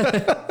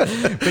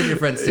with your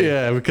friends too.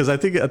 Yeah, because I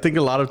think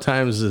a lot of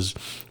times is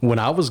when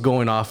I was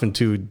going off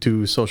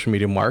into social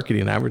media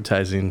marketing and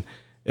advertising,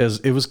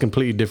 it was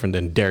completely different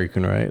than Dairy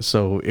Queen, right?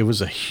 So it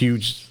was a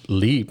huge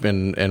leap,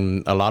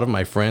 and a lot of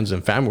my friends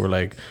and family were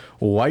like,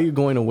 well, why are you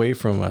going away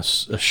from a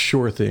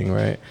sure thing,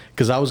 right?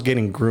 Because I was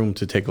getting groomed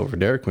to take over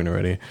Dairy Queen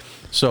already.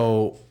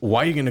 So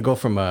why are you going to go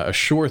from a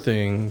sure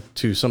thing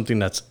to something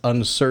that's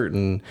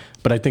uncertain?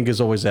 But I think it's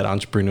always that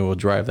entrepreneurial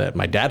drive that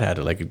my dad had.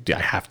 Like,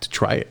 I have to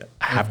try it.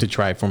 I have to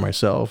try it for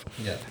myself.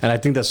 Yeah. And I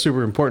think that's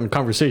super important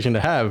conversation to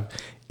have,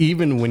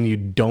 even when you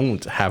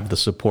don't have the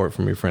support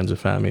from your friends and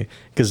family.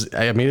 Because,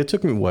 I mean, it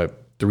took me,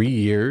 3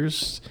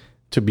 years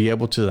to be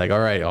able to, like, all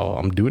right,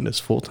 I'm doing this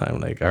full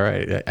time. Like, all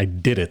right, I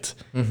did it.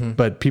 Mm-hmm.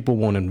 But people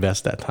won't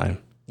invest that time.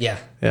 Yeah.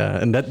 Yeah.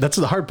 And that's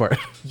the hard part.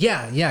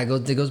 Yeah.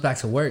 It goes back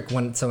to work.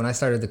 When I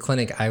started the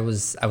clinic, I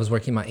was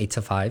working my 8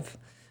 to 5.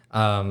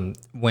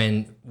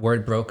 When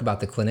word broke about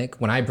the clinic,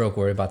 when I broke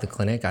word about the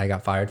clinic, I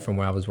got fired from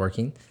where I was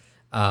working.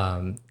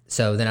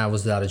 So then I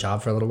was without a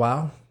job for a little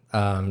while.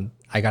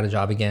 I got a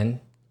job again,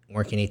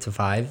 working 8 to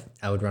 5.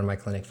 I would run my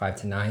clinic 5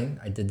 to 9.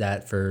 I did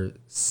that for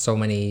so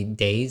many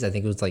days. I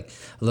think it was like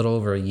a little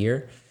over a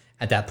year.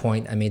 At that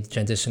point, I made the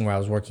transition where I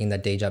was working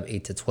that day job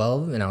 8 to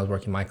 12, and I was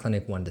working my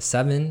clinic 1 to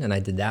 7, and I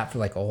did that for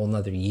like a whole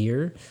nother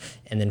year.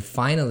 And then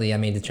finally, I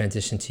made the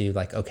transition to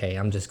like, okay,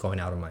 I'm just going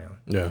out on my own.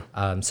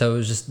 Yeah. So it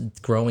was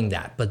just growing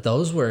that. But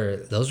those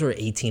were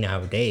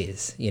 18-hour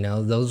days. You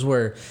know, those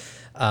were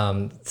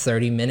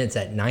 30 minutes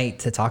at night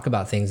to talk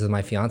about things with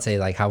my fiance,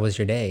 like how was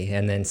your day,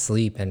 and then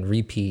sleep and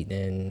repeat.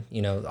 And,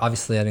 you know,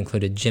 obviously that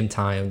included gym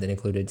time, that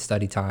included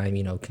study time,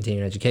 you know,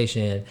 continuing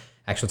education,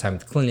 actual time at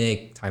the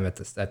clinic, time at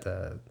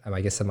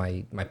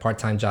my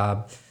part-time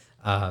job.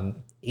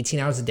 18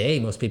 hours a day,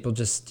 most people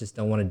just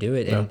don't want to do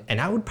it.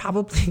 And I would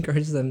probably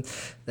encourage them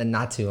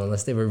not to,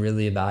 unless they were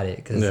really about it,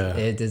 because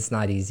it's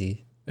not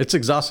easy. It's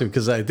exhausting,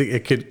 because I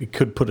think it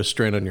could put a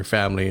strain on your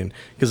family. And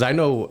because I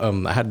know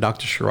I had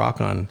Dr. Chirac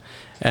on,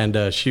 and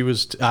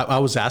I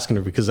was asking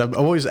her, because I'm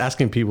always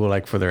asking people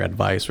like for their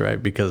advice,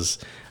 right? Because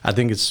I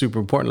think it's super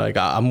important. Like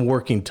I'm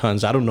working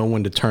tons. I don't know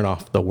when to turn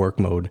off the work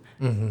mode,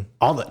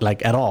 all that,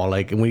 like at all.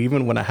 Like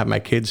even when I have my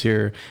kids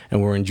here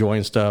and we're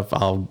enjoying stuff,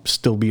 I'll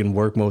still be in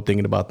work mode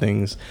thinking about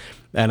things.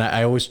 And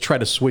I always try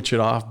to switch it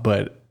off.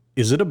 But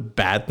is it a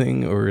bad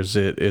thing, or is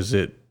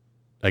it?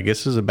 I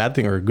guess is a bad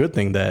thing or a good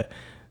thing that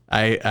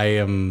I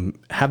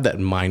have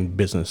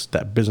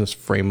that business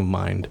frame of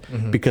mind,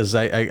 because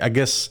I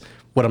guess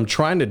what I'm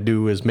trying to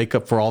do is make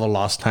up for all the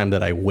lost time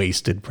that I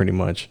wasted, pretty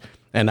much.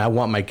 And I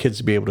want my kids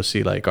to be able to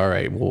see, like, all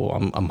right, well,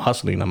 I'm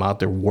hustling, I'm out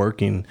there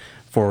working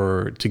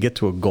to get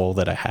to a goal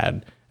that I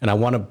had, and I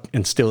want to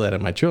instill that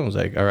in my children. It's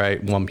like, all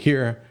right, well, I'm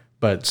here,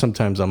 but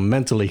sometimes I'm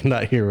mentally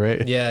not here,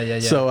 right? Yeah.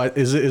 So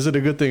is it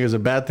a good thing? Is it a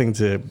bad thing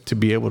to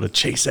be able to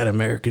chase that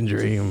American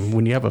dream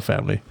when you have a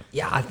family?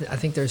 Yeah, I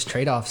think there's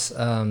trade-offs.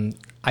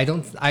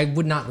 I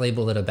would not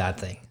label it a bad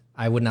thing.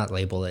 I would not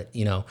label it,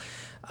 you know.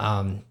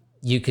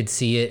 You could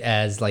see it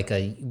as like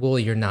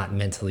you're not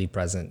mentally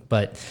present.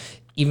 But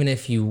even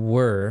if you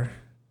were,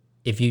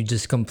 if you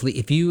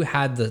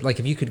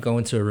could go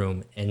into a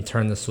room and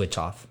turn the switch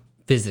off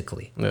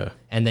physically,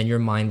 and then your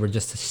mind were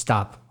just to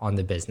stop on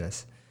the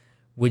business,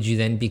 would you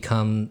then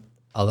become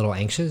a little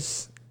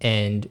anxious?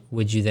 And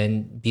would you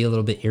then be a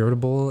little bit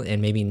irritable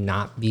and maybe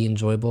not be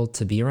enjoyable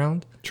to be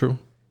around? True.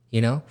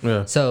 You know?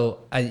 Yeah. So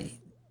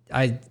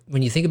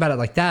when you think about it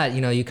like that,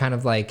 you know, you kind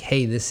of like,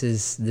 hey, this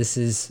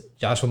is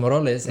Joshua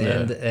Morales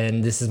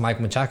and this is Mike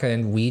Menchaca,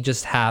 and we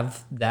just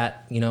have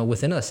that, you know,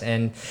 within us.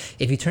 And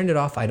if you turned it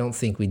off, I don't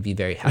think we'd be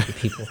very happy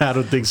people. I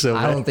don't think so.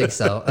 I don't think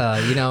so.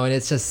 You know, and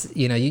it's just,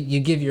 you know,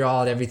 you give your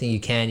all at everything you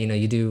can. You know,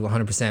 you do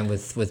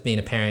 100% with being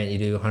a parent. You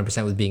do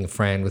 100% with being a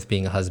friend, with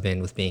being a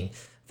husband, with being a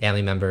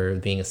family member,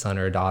 with being a son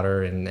or a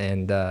daughter.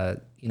 And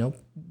you know,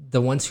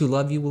 the ones who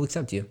love you will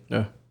accept you.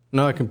 Yeah.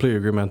 No, I completely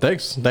agree, man.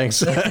 Thanks for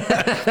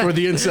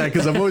the insight,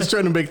 because I'm always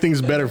trying to make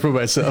things better for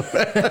myself,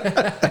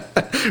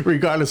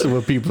 regardless of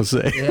what people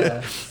say.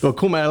 Yeah. Well,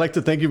 cool, man. I'd like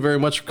to thank you very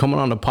much for coming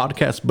on the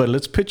podcast. But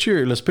let's pitch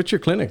your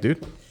clinic,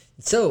 dude.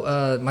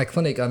 So my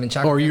clinic,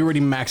 Menchaca. Or are you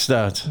already maxed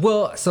out?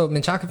 Well, so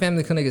Menchaca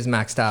Family Clinic is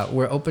maxed out.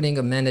 We're opening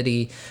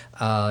Amenity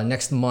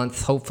next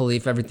month, hopefully,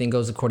 if everything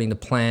goes according to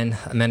plan.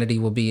 Amenity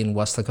will be in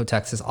Weslaco,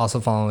 Texas, also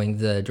following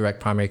the direct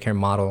primary care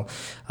model.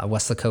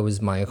 Weslaco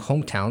is my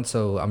hometown,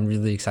 so I'm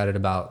really excited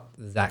about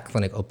that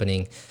clinic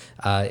opening.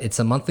 It's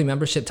a monthly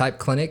membership type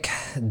clinic.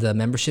 The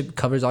membership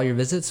covers all your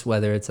visits,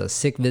 whether it's a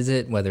sick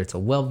visit, whether it's a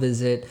well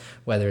visit,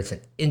 whether it's an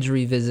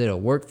injury visit, a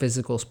work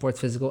physical, sports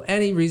physical,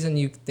 any reason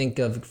you think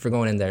of for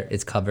going in there,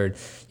 it's covered.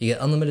 You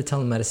get unlimited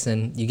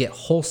telemedicine. You get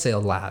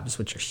wholesale labs,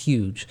 which are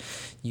huge.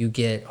 You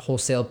get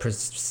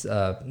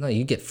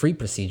you get free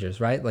procedures,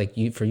 right? Like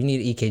you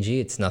need EKG,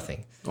 it's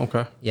nothing.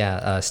 Okay.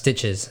 Yeah,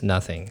 stitches,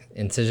 nothing.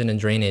 Incision and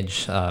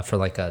drainage for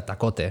like a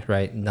tacote,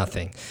 right?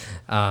 Nothing.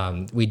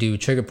 We do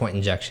trigger point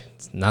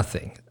injections,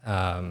 nothing.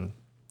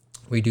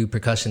 We do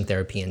percussion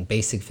therapy and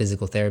basic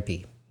physical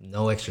therapy.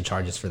 No extra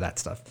charges for that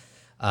stuff.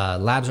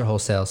 Labs are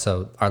wholesale,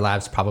 so our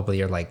labs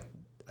probably are like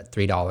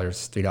 $3,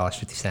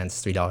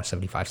 $3.50,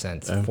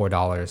 $3.75, $4,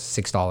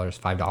 $6,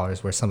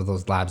 $5, where some of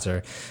those labs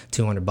are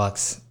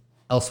 $200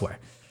 elsewhere.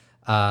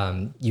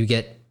 You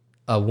get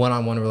a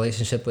one-on-one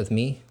relationship with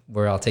me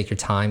where I'll take your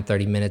time,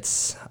 30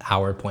 minutes,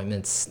 hour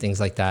appointments,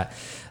 things like that.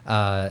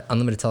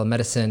 Unlimited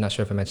telemedicine, not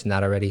sure if I mentioned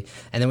that already.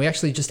 And then we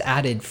actually just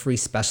added free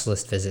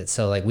specialist visits.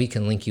 So like we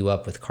can link you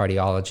up with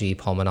cardiology,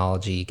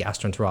 pulmonology,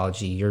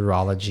 gastroenterology,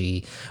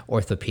 urology,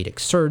 orthopedic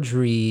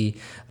surgery,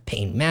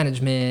 pain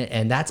management.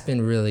 And that's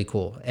been really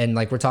cool. And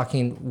like we're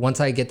talking, once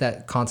I get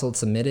that consult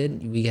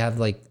submitted, we have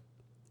like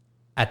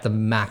at the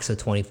max a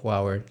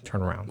 24-hour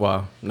turnaround.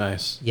 Wow,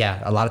 nice. Yeah,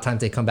 a lot of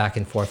times they come back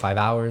in 4 or 5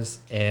 hours,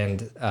 and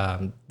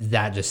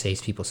that just saves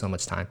people so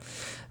much time.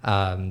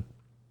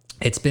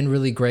 It's been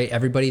really great.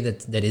 Everybody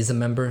that is a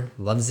member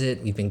loves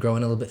it. We've been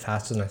growing a little bit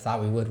faster than I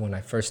thought we would when I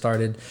first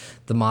started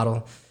the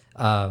model.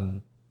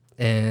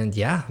 And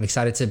yeah, I'm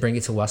excited to bring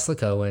it to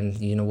Weslaco,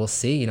 and we'll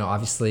see.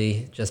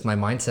 Obviously, just my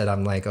mindset.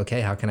 I'm like,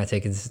 okay, how can I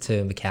take it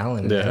to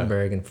McAllen and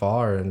Edinburgh and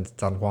Pharr and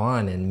Don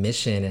Juan and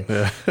Mission?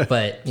 And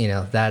but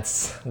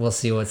we'll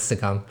see what's to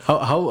come.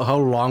 How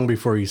long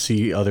before you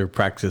see other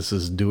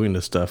practices doing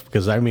this stuff?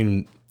 Because I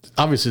mean,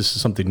 obviously this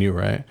is something new,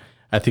 right?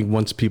 I think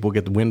once people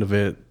get the wind of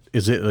it,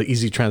 is it an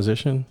easy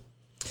transition?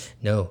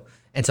 No.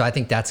 And so I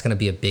think that's going to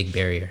be a big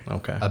barrier.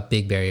 Okay. A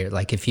big barrier.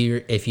 Like if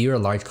you're a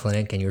large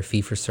clinic and you're fee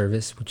for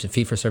service, which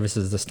fee for service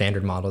is the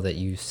standard model that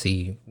you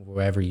see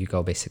wherever you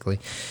go, basically.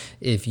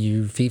 If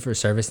you fee for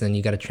service, then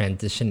you got to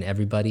transition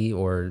everybody,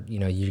 or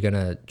you're going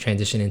to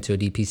transition into a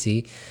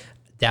DPC.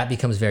 That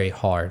becomes very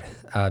hard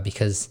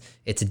because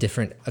it's a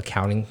different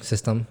accounting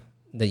system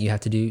that you have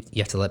to do.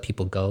 You have to let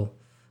people go.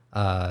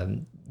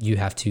 You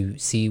have to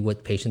see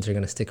what patients are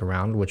going to stick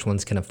around, which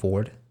ones can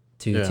afford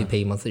to pay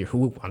you monthly, or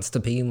who wants to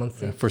pay you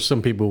monthly. For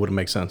some people, it wouldn't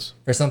make sense.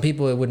 For some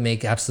people, it would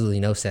make absolutely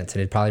no sense,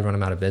 and it'd probably run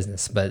them out of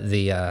business. But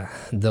the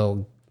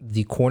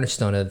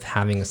cornerstone of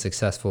having a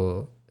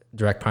successful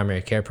direct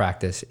primary care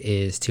practice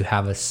is to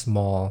have a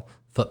small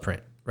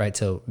footprint, right?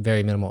 So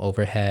very minimal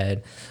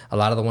overhead. A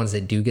lot of the ones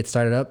that do get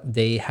started up,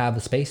 they have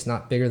a space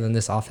not bigger than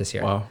this office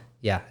here. Wow.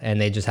 Yeah, and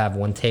they just have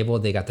one table.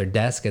 They got their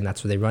desk, and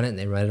that's where they run it, and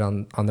they run it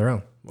on their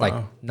own. Wow.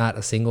 Like not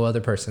a single other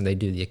person. They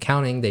do the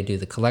accounting, they do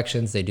the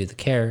collections, they do the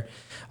care,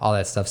 all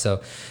that stuff.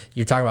 So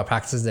you're talking about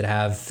practices that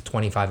have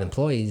 25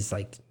 employees,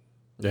 like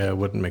it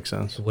wouldn't make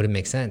sense. It wouldn't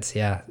make sense,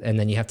 yeah. And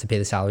then you have to pay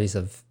the salaries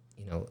of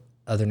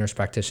other nurse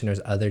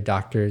practitioners, other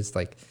doctors.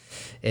 Like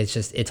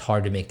it's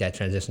hard to make that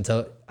transition.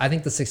 So I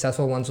think the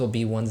successful ones will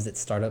be ones that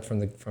start up from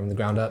the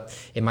ground up.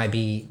 It might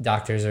be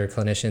doctors or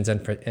clinicians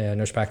and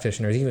nurse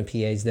practitioners, even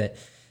PAs that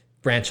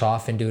branch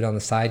off and do it on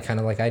the side, kind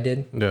of like I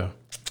did. Yeah.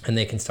 And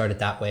they can start it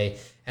that way.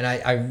 And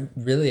I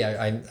really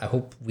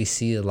hope we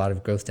see a lot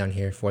of growth down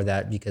here for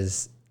that,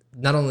 because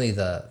not only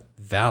the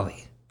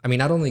valley,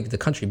 not only the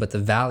country, but the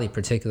valley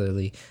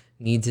particularly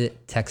needs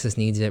it. Texas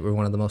needs it. We're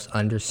one of the most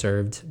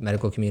underserved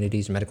medical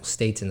communities, medical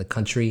states in the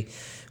country.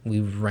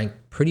 We rank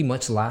pretty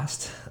much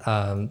last.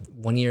 1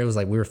 year it was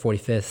like we were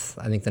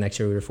 45th. I think the next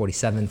year we were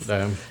 47th.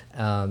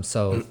 Damn.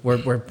 So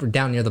we're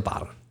down near the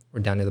bottom. We're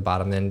down near the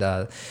bottom,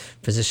 and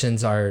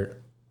physicians are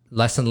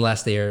less and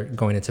less. They are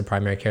going into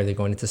primary care. They're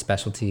going into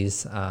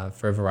specialties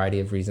for a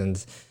variety of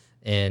reasons,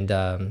 and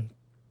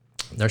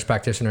nurse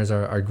practitioners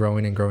are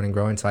growing and growing and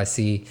growing. So I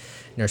see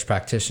nurse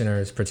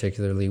practitioners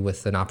particularly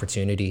with an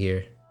opportunity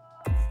here.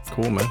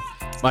 Cool, man.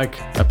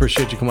 Mike, I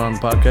appreciate you coming on the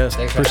podcast.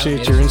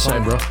 Appreciate your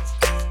insight, bro.